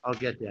it. I'll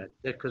get that,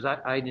 because I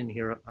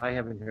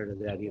haven't heard of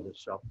that either,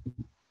 so.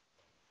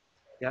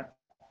 Yeah,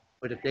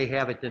 but if they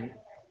have it, then.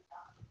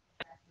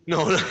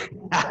 No.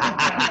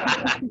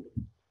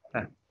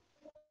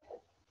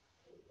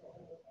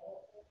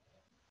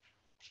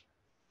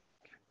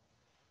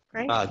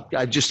 Great.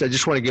 I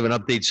just want to give an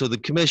update. So the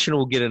commissioner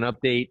will get an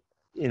update.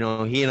 You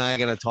know, he and I are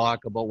going to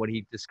talk about what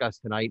he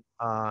discussed tonight.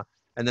 And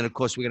then, of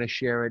course, we're going to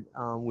share it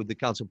with the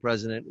council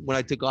president. When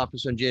I took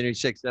office on January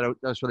 6th,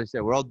 that's what I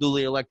said. We're all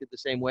duly elected the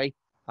same way,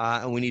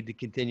 and we need to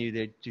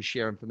continue to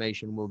share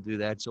information. We'll do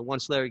that. So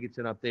once Larry gets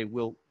an update,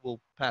 we'll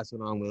pass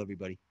it on with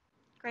everybody,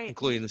 Great.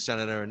 including the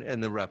senator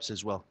and the reps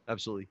as well.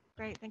 Absolutely.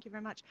 Great, thank you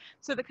very much.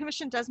 So the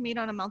commission does meet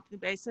on a monthly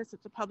basis.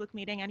 It's a public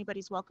meeting.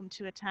 Anybody's welcome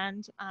to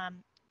attend.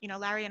 You know,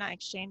 Larry and I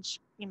exchange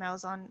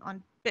emails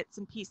on bits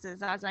and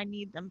pieces as I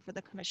need them for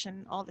the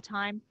commission all the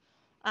time.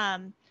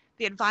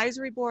 The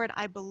advisory board,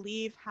 I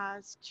believe,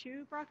 has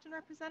 2 Brockton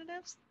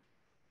representatives.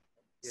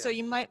 Yeah. So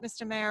you might,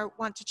 Mr. Mayor,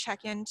 want to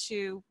check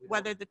into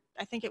whether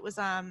I think it was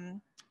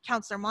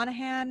Councillor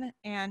Monahan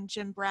and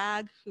Jim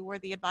Bragg, who were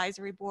the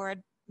advisory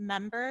board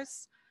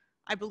members.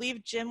 I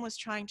believe Jim was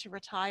trying to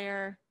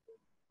retire.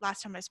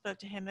 Last time I spoke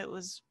to him, it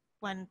was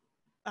when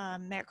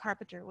Mayor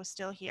Carpenter was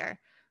still here.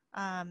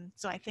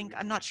 So I think,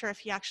 I'm not sure if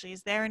he actually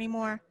is there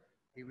anymore.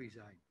 He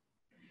resigned.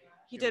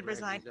 He Jim did Bragg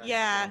resign. resigned,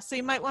 Yeah, so- so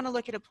you might want to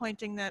look at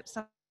appointing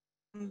some,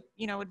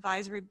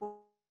 advisory board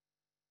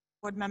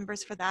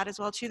members for that as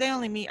well too. They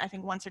only meet, I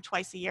think, once or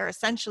twice a year,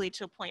 essentially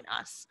to appoint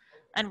us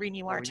and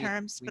renew Oh, our we need-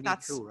 terms. we But need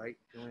that's, two, right,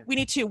 Joanne? we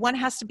need two. One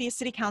has to be a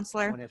city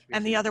councillor One has to be a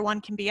and the city other one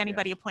can be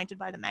anybody Yes. appointed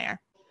by the mayor.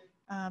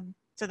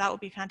 So that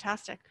would be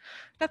fantastic.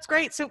 That's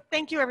great. So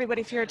thank you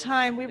everybody for your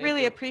time. We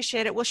really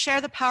appreciate it. We'll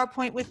share the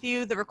PowerPoint with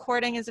you. The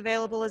recording is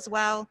available as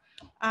well.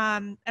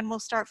 And we'll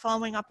start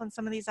following up on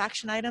some of these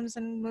action items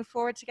and move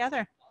forward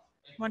together.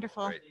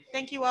 Wonderful. Great.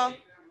 Thank you all.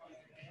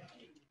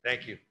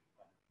 Thank you.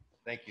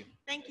 Thank you.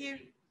 Thank you.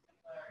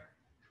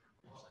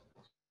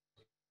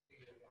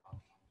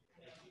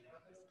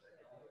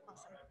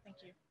 Awesome.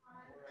 Thank you.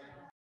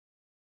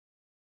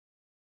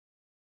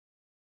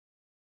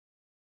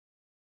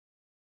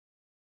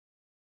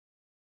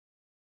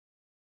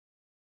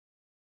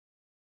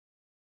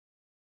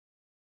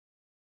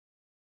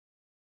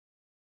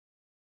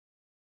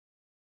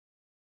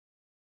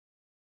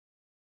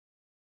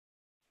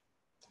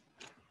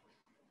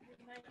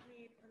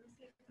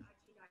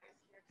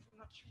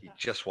 He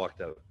just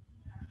walked out.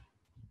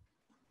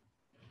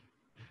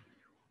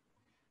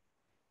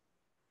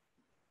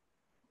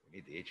 We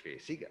need the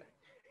HVAC guy.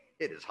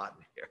 It is hot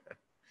in here.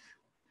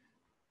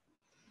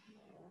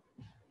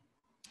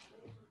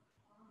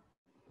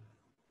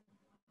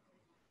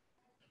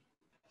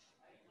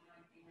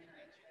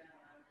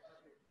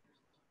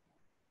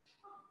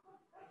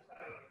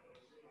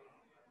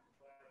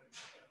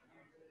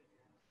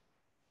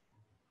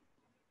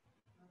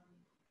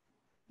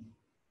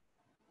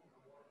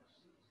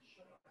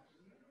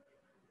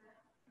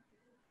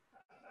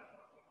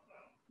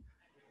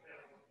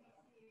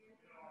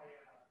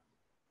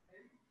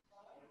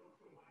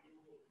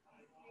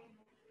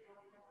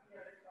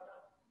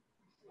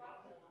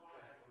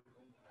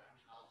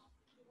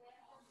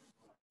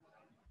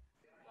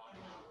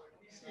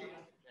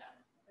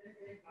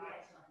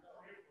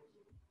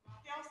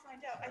 They all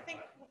signed out. I think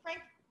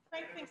Frank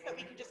thinks that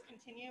we can just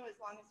continue as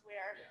long as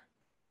we're.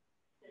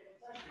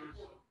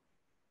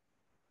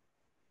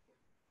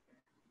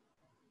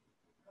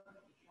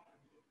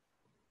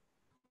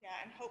 Yeah,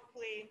 and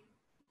hopefully,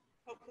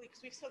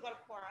 because we've still got a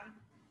quorum.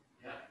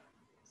 Yeah.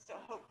 So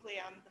hopefully,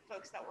 the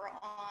folks that were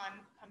on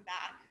come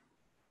back.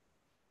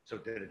 So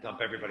did it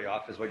dump everybody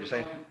off, is what you're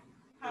saying?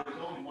 There's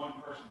only one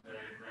person that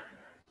I didn't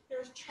recognize.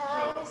 There's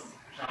Charles.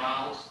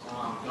 Charles,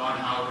 Don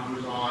Howard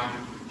was on,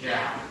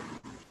 Jack.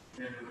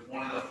 And there was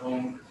one of the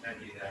phone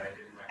attendees that I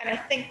didn't recognize. And I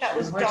think that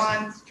was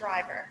Don's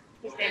driver,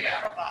 whose name I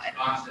forgot.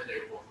 Don said they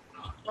were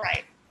not.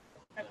 Right.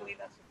 I believe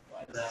that's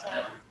what it was. So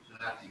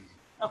that's easy.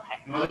 Okay.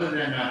 And other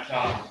than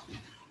Charles.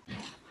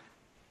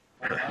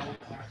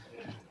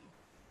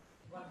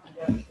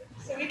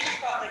 So we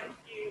just got like a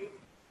few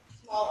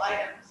small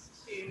items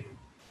to.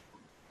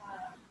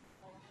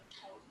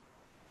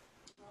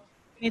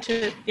 We need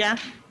to, yeah?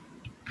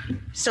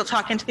 Still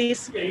talking to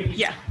these?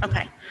 Yeah,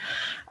 okay.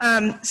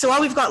 So all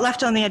we've got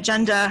left on the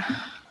agenda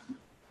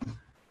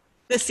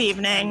this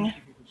evening.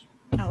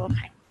 Oh,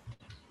 okay.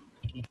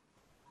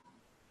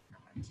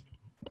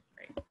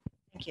 Great,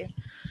 thank you.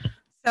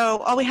 So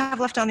all we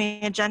have left on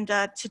the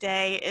agenda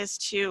today is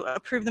to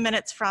approve the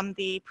minutes from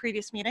the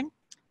previous meeting.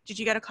 Did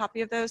you get a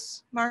copy of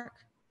those, Mark?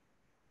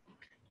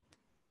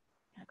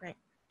 Yeah, great.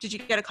 Did you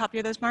get a copy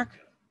of those, Mark?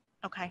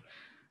 Okay.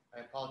 I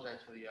apologize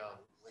for the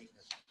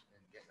lateness in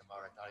getting them out.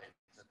 I thought I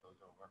sent those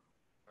over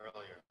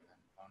earlier and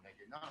found I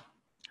did not.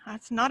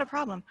 That's not a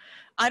problem.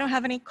 I don't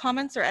have any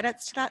comments or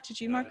edits to that.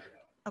 Did you, Mark?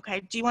 Okay.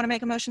 Do you want to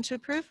make a motion to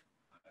approve?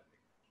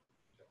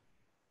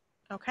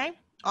 Okay.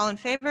 All in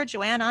favor?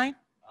 Joanne, aye?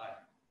 Aye.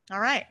 All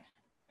right.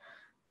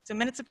 So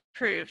minutes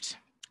approved.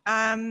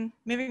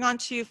 Moving on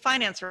to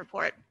finance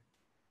report.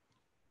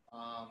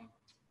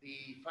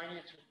 The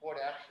finance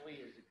report actually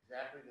is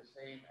exactly the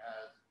same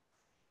as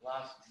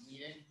last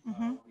meeting.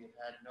 We have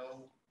had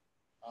no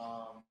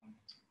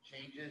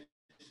changes,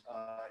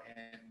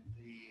 and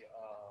the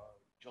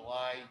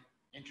July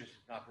interest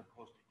has not been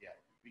posted yet.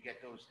 We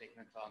get those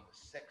statements on the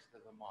 6th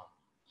of the month.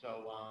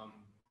 So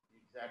the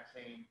exact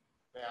same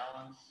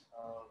balance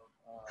of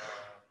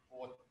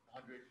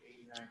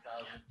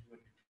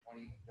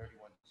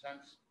 $489,220.31.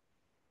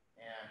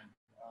 And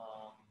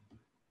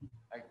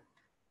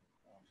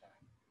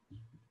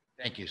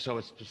thank you. So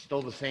it's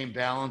still the same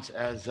balance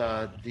as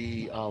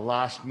the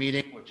last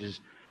meeting, which is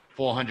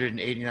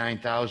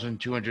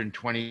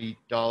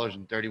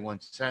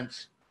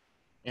 $489,220.31.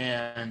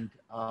 And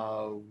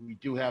we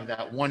do have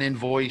that one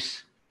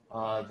invoice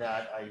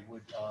that I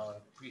would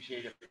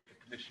appreciate if the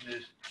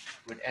commissioners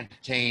would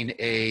entertain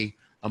a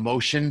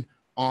motion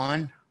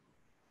on.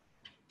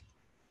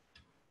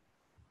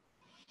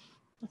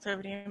 That's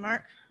over to you,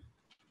 Mark.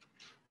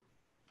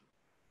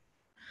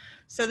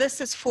 So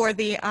this is for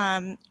the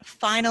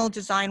final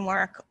design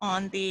work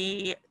on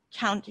the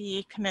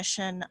County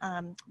Commission,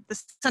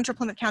 the Central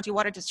Plymouth County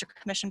Water District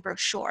Commission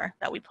brochure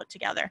that we put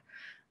together.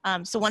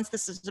 So once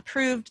this is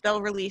approved,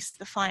 they'll release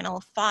the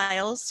final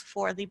files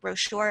for the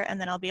brochure, and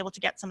then I'll be able to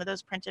get some of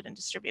those printed and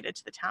distributed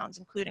to the towns,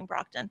 including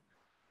Brockton.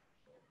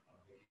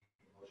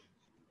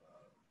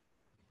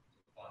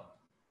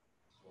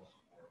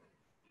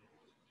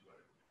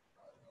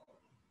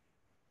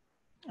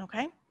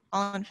 Okay,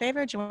 all in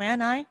favor?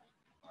 Joanne, aye?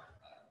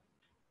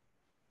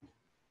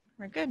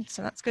 We're good,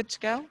 so that's good to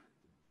go.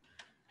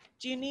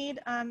 Do you need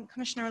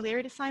Commissioner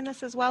O'Leary to sign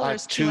this as well, or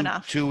is two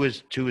enough? Two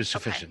is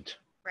sufficient.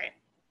 Great.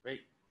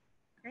 Great.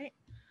 Great.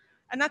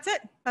 And that's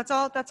it. That's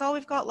all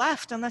we've got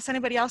left, unless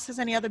anybody else has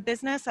any other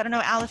business. I don't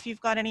know, Al, if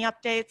you've got any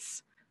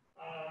updates.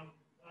 In regard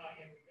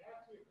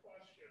to your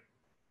question,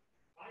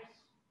 my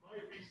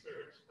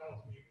research tells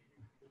me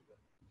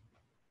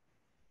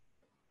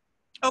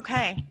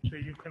Okay.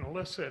 that you can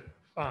elicit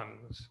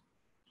funds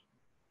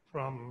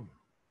from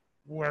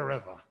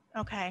wherever.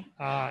 Okay.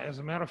 As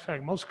a matter of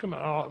fact,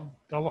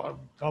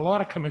 a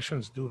lot of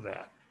commissions do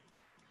that.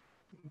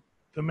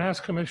 The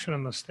Mass Commission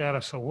on the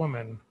Status of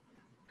Women,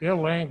 their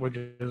language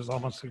is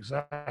almost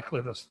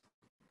exactly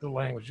the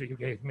language that you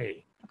gave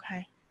me.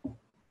 Okay.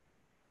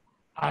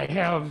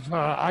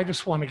 I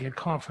just want to get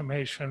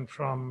confirmation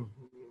from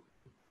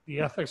the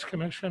Ethics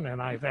Commission, and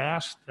I've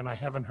asked, and I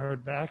haven't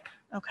heard back.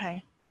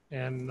 Okay.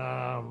 And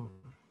I'm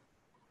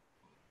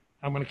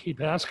going to keep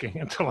asking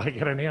until I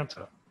get an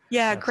answer.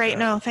 Yeah, great.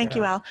 No, thank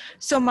you, Al.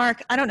 So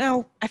Mark, I don't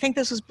know, I think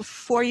this was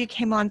before you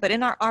came on, but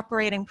in our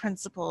operating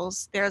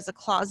principles, there's a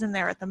clause in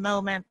there at the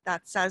moment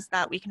that says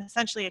that we can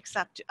essentially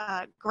accept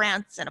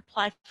grants and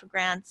apply for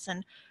grants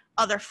and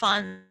other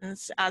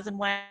funds as and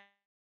when,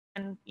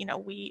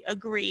 we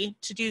agree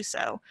to do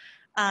so.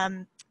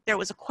 There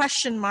was a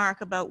question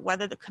mark about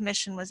whether the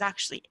commission was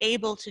actually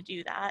able to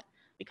do that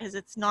because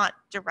it's not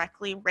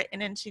directly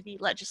written into the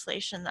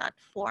legislation that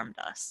formed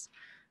us.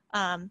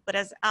 But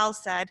as Al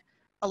said,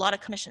 a lot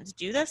of commissions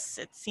do this.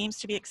 It seems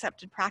to be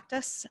accepted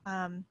practice,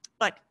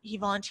 but he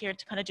volunteered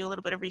to kind of do a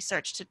little bit of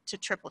research to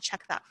triple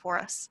check that for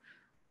us.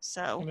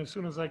 So. And as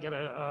soon as I get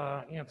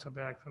an answer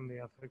back from the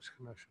Ethics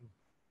Commission.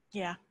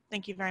 Yeah,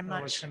 thank you very much.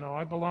 I'll let you know.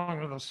 I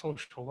belong to the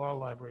Social Law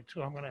Library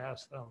too. I'm going to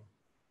ask them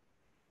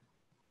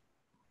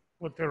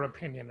what their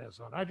opinion is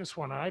on it. I just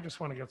want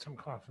to get some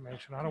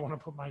confirmation. I don't want to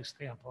put my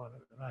stamp on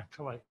it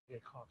until I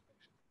get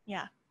confirmation.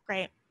 Yeah,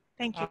 great.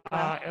 Thank you.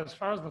 As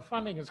far as the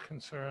funding is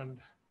concerned,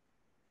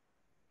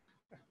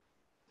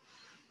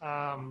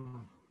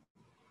 the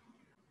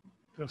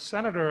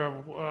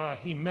senator,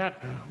 he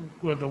met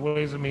with the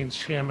Ways and Means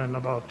chairman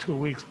about 2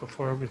 weeks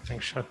before everything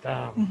shut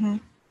down. Mm-hmm.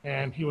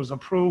 And he was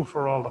approved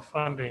for all the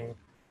funding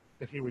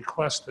that he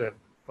requested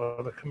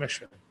for the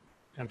commission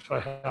and for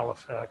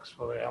Halifax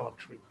for the alum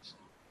treatments.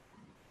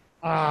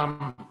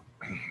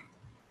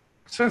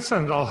 Since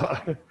then,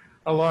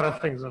 a lot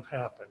of things have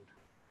happened.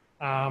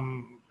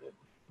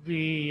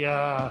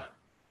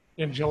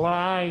 In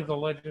July, the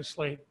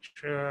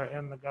legislature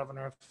and the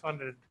governor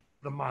funded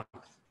the month.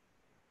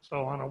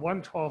 So on a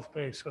 1/12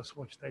 basis,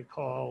 which they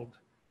called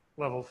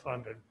level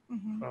funded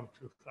from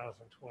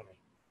 2020.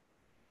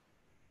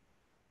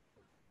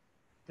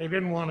 They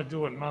didn't want to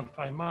do it month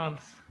by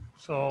month.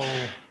 So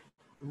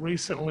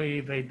recently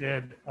they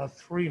did a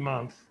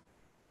 3-month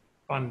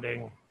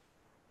funding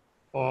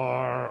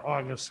for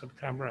August,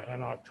 September,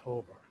 and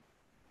October.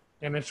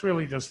 And it's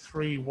really just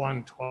 3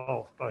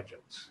 1/12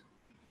 budgets.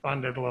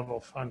 Funded, level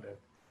funded.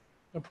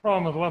 The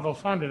problem with level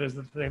funded is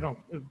that they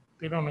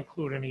don't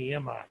include any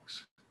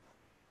earmarks.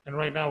 And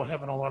right now we're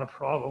having a lot of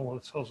problem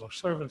with social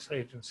service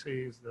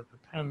agencies that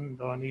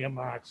depend on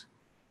earmarks,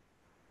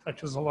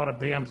 such as a lot of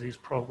BAMSI's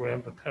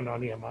programs depend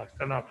on earmarks.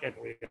 They're not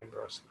getting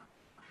reimbursed.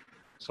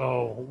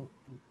 So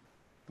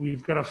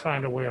we've got to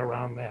find a way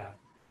around that.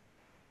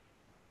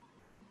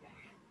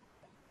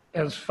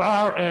 As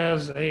far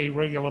as a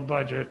regular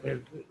budget,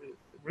 it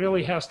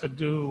really has to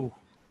do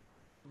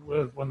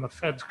with when the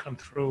feds come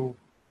through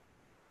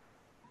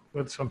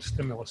with some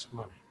stimulus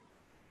money.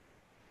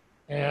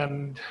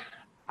 And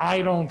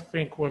I don't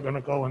think we're going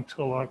to go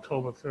until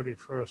October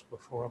 31st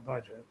before a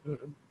budget,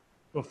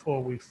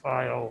 before we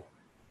file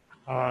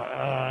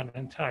an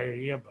entire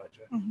year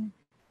budget. Mm-hmm.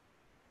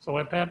 So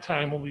at that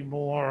time, we'll be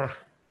more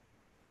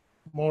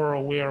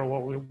aware of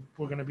what we're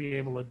going to be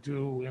able to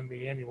do in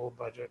the annual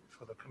budget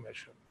for the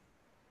commission.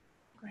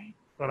 Great.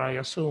 But I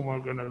assume we're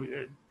going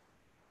to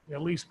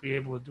at least be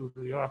able to do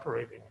the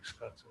operating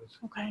expenses.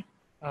 Okay.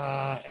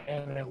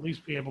 And at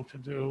least be able to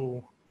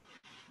do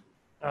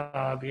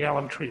the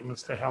alum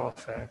treatments to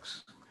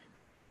Halifax.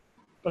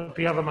 But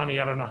the other money,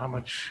 I don't know how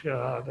much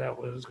that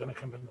was going to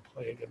come into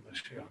play again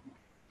this year.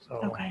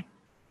 So Okay.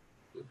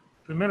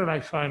 the minute I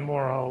find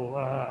more,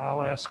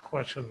 I'll ask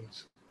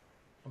questions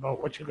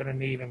about what you're going to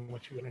need and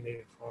what you're going to need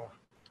it for.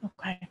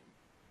 Okay.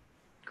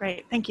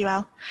 Great. Thank you,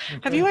 Al.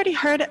 Okay. Have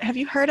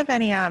you heard of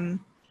any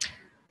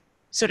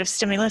sort of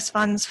stimulus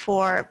funds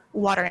for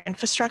water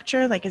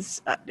infrastructure? Like,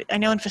 I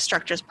know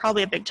infrastructure is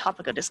probably a big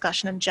topic of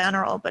discussion in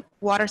general, but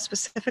water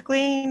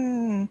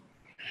specifically?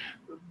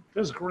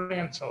 There's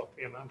grants out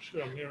there, and I'm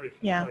sure Mary can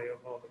Yeah. tell you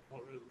about it.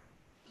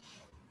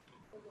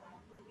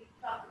 We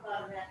talked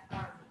about that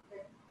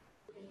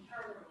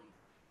internally.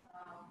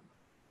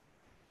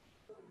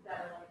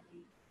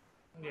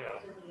 Yeah,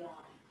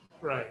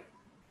 right.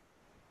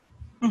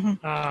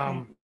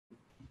 Mhm.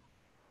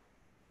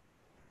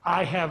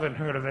 I haven't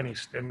heard of any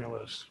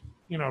stimulus,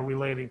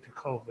 relating to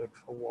COVID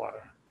for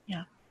water.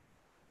 Yeah.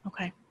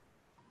 Okay.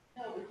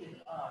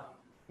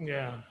 Yeah.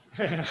 Yeah.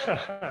 I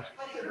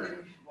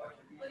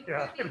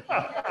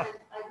was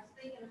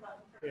thinking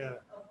about in Yeah.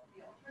 terms of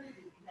the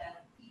alternative,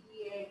 that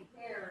EDA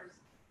pairs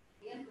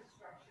the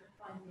infrastructure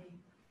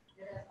funding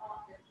that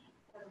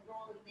has a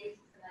rolling basis,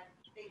 and I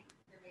think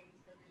there may be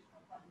some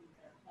additional funding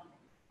that are coming.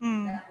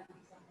 Mm. That would be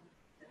something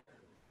to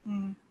consider.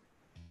 Mm.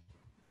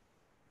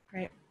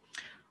 Great.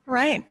 All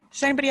right.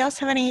 Does anybody else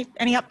have any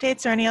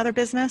updates or any other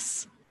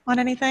business on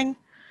anything?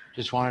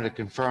 Just wanted to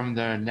confirm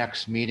the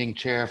next meeting,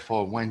 Chair,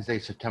 for Wednesday,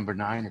 September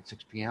 9 at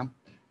 6 p.m.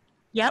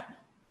 Yep.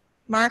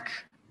 Mark,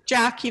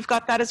 Jack, you've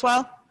got that as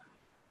well?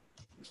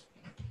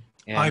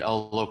 And a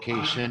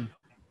location.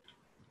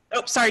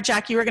 Oh, sorry,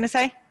 Jack, you were going to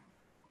say?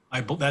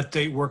 That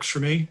date works for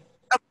me.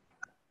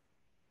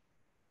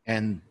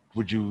 And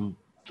would you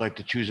like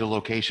to choose a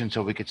location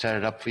so we could set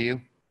it up for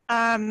you?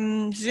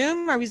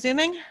 Zoom, are we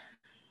Zooming?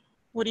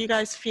 What do you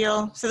guys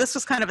feel? So this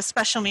was kind of a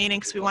special meeting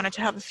because we wanted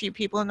to have a few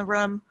people in the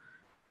room.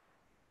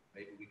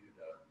 Maybe we could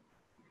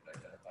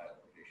identify a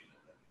location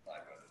and then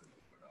flag out if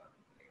we're not.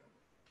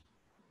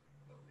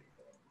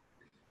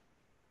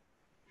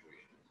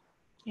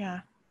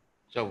 Yeah.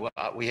 So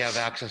we have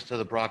access to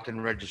the Brockton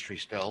registry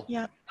still.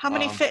 Yeah. How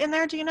many fit in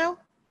there, do you know?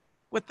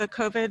 With the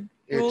COVID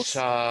rules?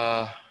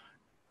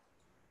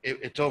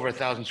 It's over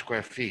 1,000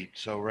 square feet.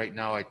 So right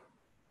now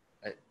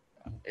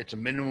it's a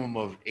minimum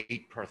of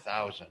 8 per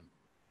 1,000,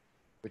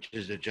 which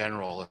is the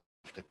general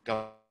if the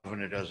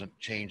governor doesn't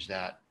change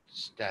that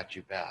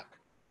statute back.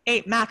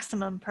 8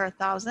 maximum per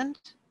 1,000?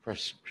 Per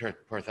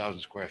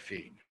 1,000 square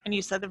feet. And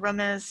you said the room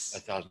is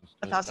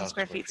 1,000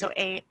 square feet, so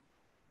 8.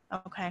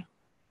 Okay.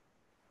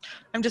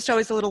 I'm just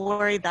always a little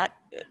worried that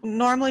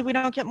normally we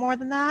don't get more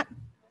than that.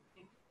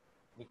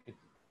 We could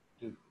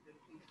do,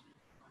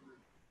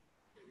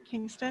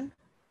 Kingston?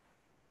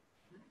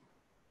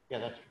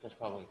 yeah, that's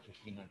probably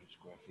 1,500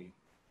 square feet.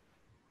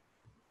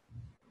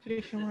 What do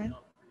you feel, Maureen?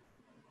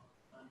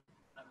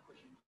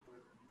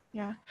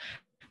 Yeah.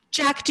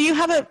 Jack, do you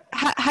have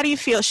how do you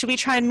feel? Should we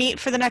try and meet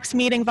for the next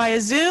meeting via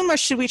Zoom or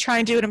should we try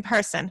and do it in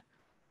person?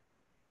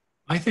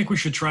 I think we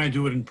should try and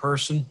do it in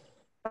person.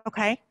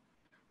 Okay.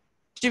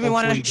 Do we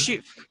want to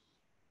shoot?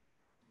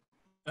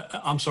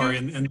 I'm sorry,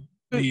 and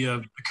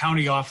the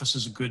county office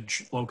is a good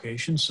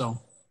location,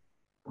 so.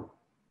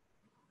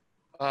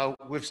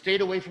 We've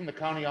stayed away from the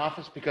county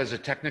office because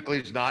it technically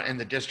is not in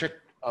the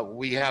district.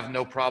 We have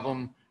no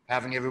problem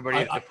having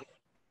everybody.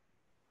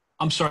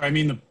 I'm sorry, I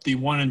mean the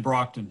one in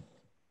Brockton.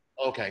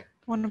 Okay.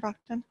 One in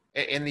Brockton.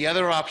 And the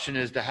other option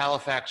is the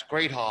Halifax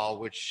Great Hall,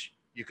 which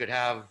you could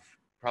have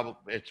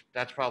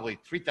that's probably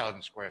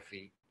 3,000 square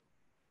feet.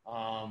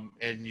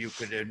 And you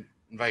could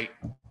invite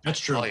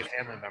all your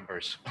family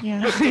members.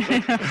 Yeah.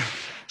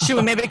 Should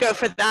we maybe go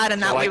for that,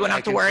 and that way we won't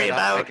have to worry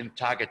about. I can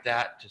target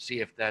that to see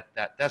if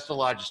that's the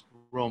largest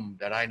room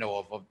that I know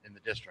of in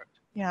the district.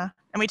 Yeah,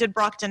 and we did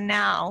Brockton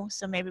now,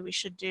 so maybe we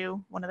should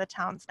do one of the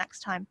towns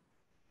next time.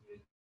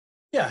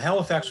 Yeah,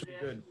 Halifax would be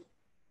good.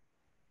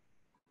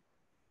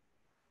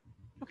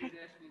 Okay.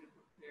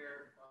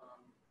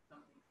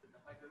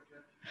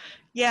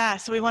 Yeah,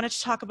 so we wanted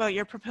to talk about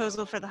your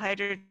proposal for the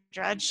hydro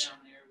dredge.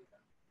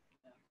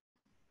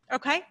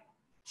 Okay,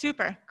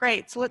 super,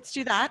 great. So let's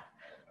do that.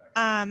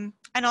 And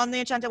on the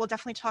agenda, we'll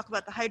definitely talk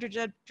about the hydro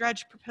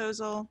dredge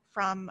proposal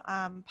from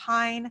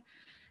Pine.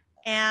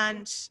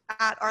 And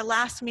at our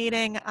last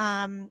meeting,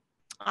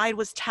 I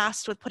was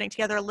tasked with putting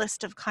together a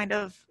list of kind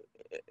of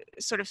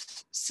sort of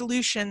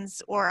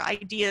solutions or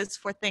ideas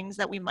for things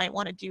that we might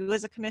want to do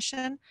as a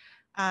commission.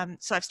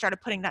 So I've started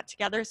putting that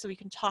together so we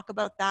can talk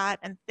about that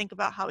and think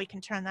about how we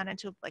can turn that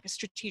into like a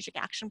strategic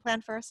action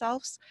plan for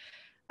ourselves.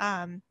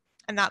 And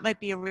that might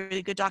be a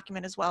really good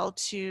document as well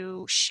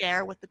to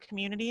share with the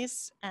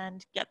communities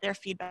and get their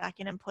feedback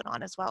and input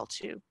on as well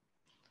too.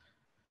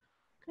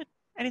 Good.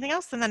 Anything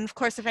else? And then of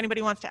course, if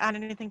anybody wants to add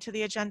anything to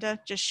the agenda,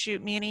 just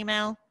shoot me an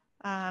email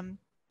and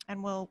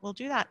we'll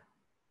do that.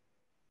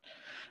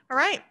 All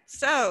right,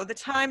 so the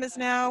time is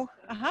now,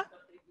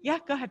 yeah,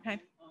 go ahead,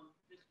 Payne.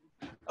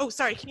 Oh,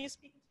 sorry, can you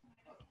speak?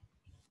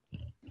 I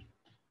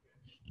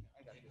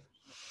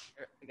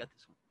got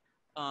this one.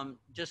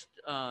 Just,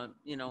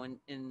 you know, in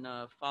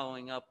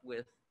following up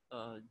with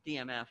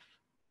DMF,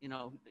 you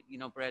know,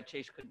 Brad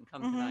Chase couldn't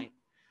come tonight,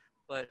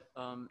 but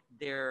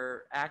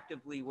they're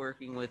actively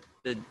working with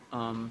the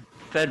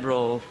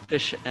federal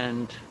Fish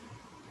and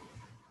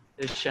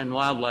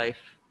Wildlife.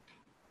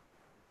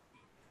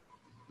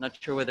 Not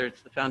sure whether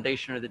it's the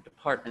foundation or the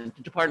Department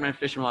of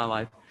Fish and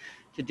Wildlife,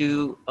 to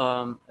do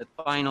a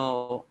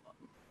final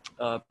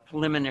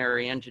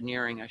preliminary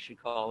engineering, I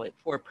should call it,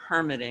 for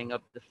permitting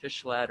of the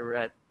fish ladder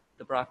at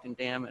the Brockton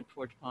Dam at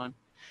Forge Pond.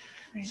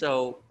 Right.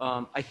 So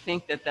I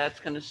think that's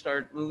going to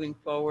start moving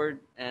forward,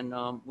 and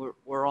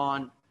we're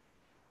on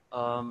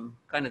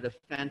kind of the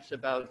fence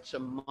about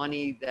some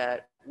money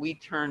that we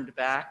turned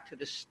back to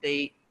the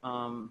state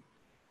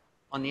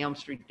on the Elm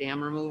Street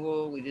dam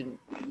removal.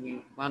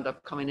 We wound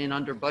up coming in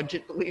under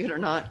budget, believe it or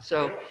not.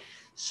 So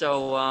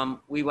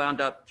we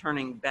wound up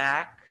turning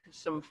back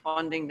some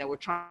funding that we're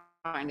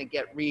trying to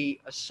get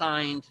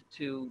reassigned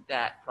to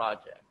that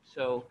project.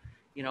 So,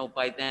 you know,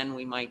 by then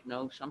we might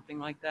know something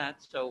like that.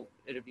 So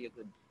it'd be a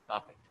good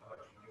topic.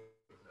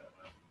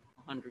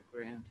 100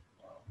 grand.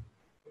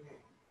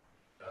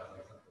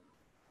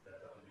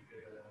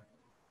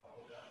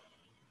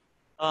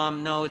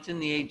 No, it's in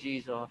the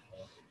AG's office.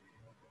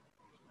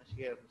 Unless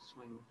you have a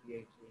swing with the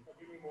AG.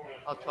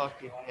 I'll talk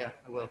to you. Yeah,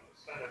 I will.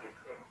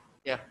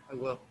 Yeah, I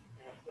will.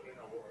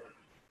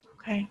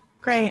 Okay,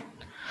 great.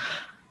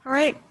 All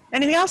right,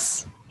 anything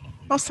else?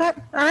 All set?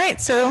 All right,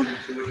 so,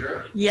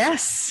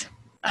 yes.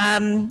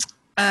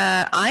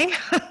 Aye.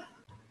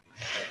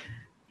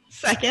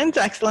 Second,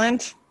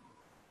 excellent.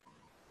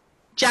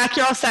 Jack,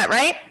 you're all set,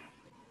 right?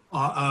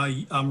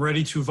 I'm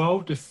ready to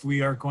vote. If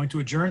we are going to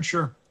adjourn,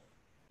 sure.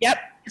 Yep,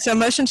 so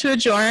motion to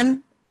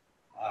adjourn.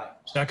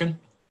 Second?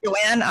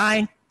 Joanne,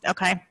 aye.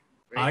 Okay.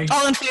 Aye.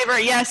 All in favor?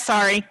 Yes,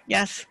 sorry.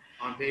 Yes.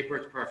 On paper,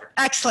 it's perfect.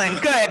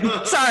 Excellent,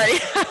 good. Sorry.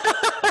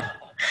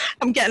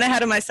 I'm getting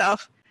ahead of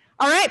myself.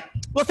 All right.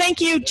 Well, thank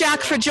you,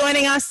 Jack, for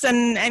joining us,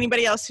 and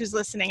anybody else who's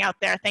listening out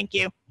there. Thank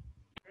you.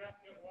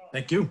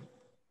 Thank you.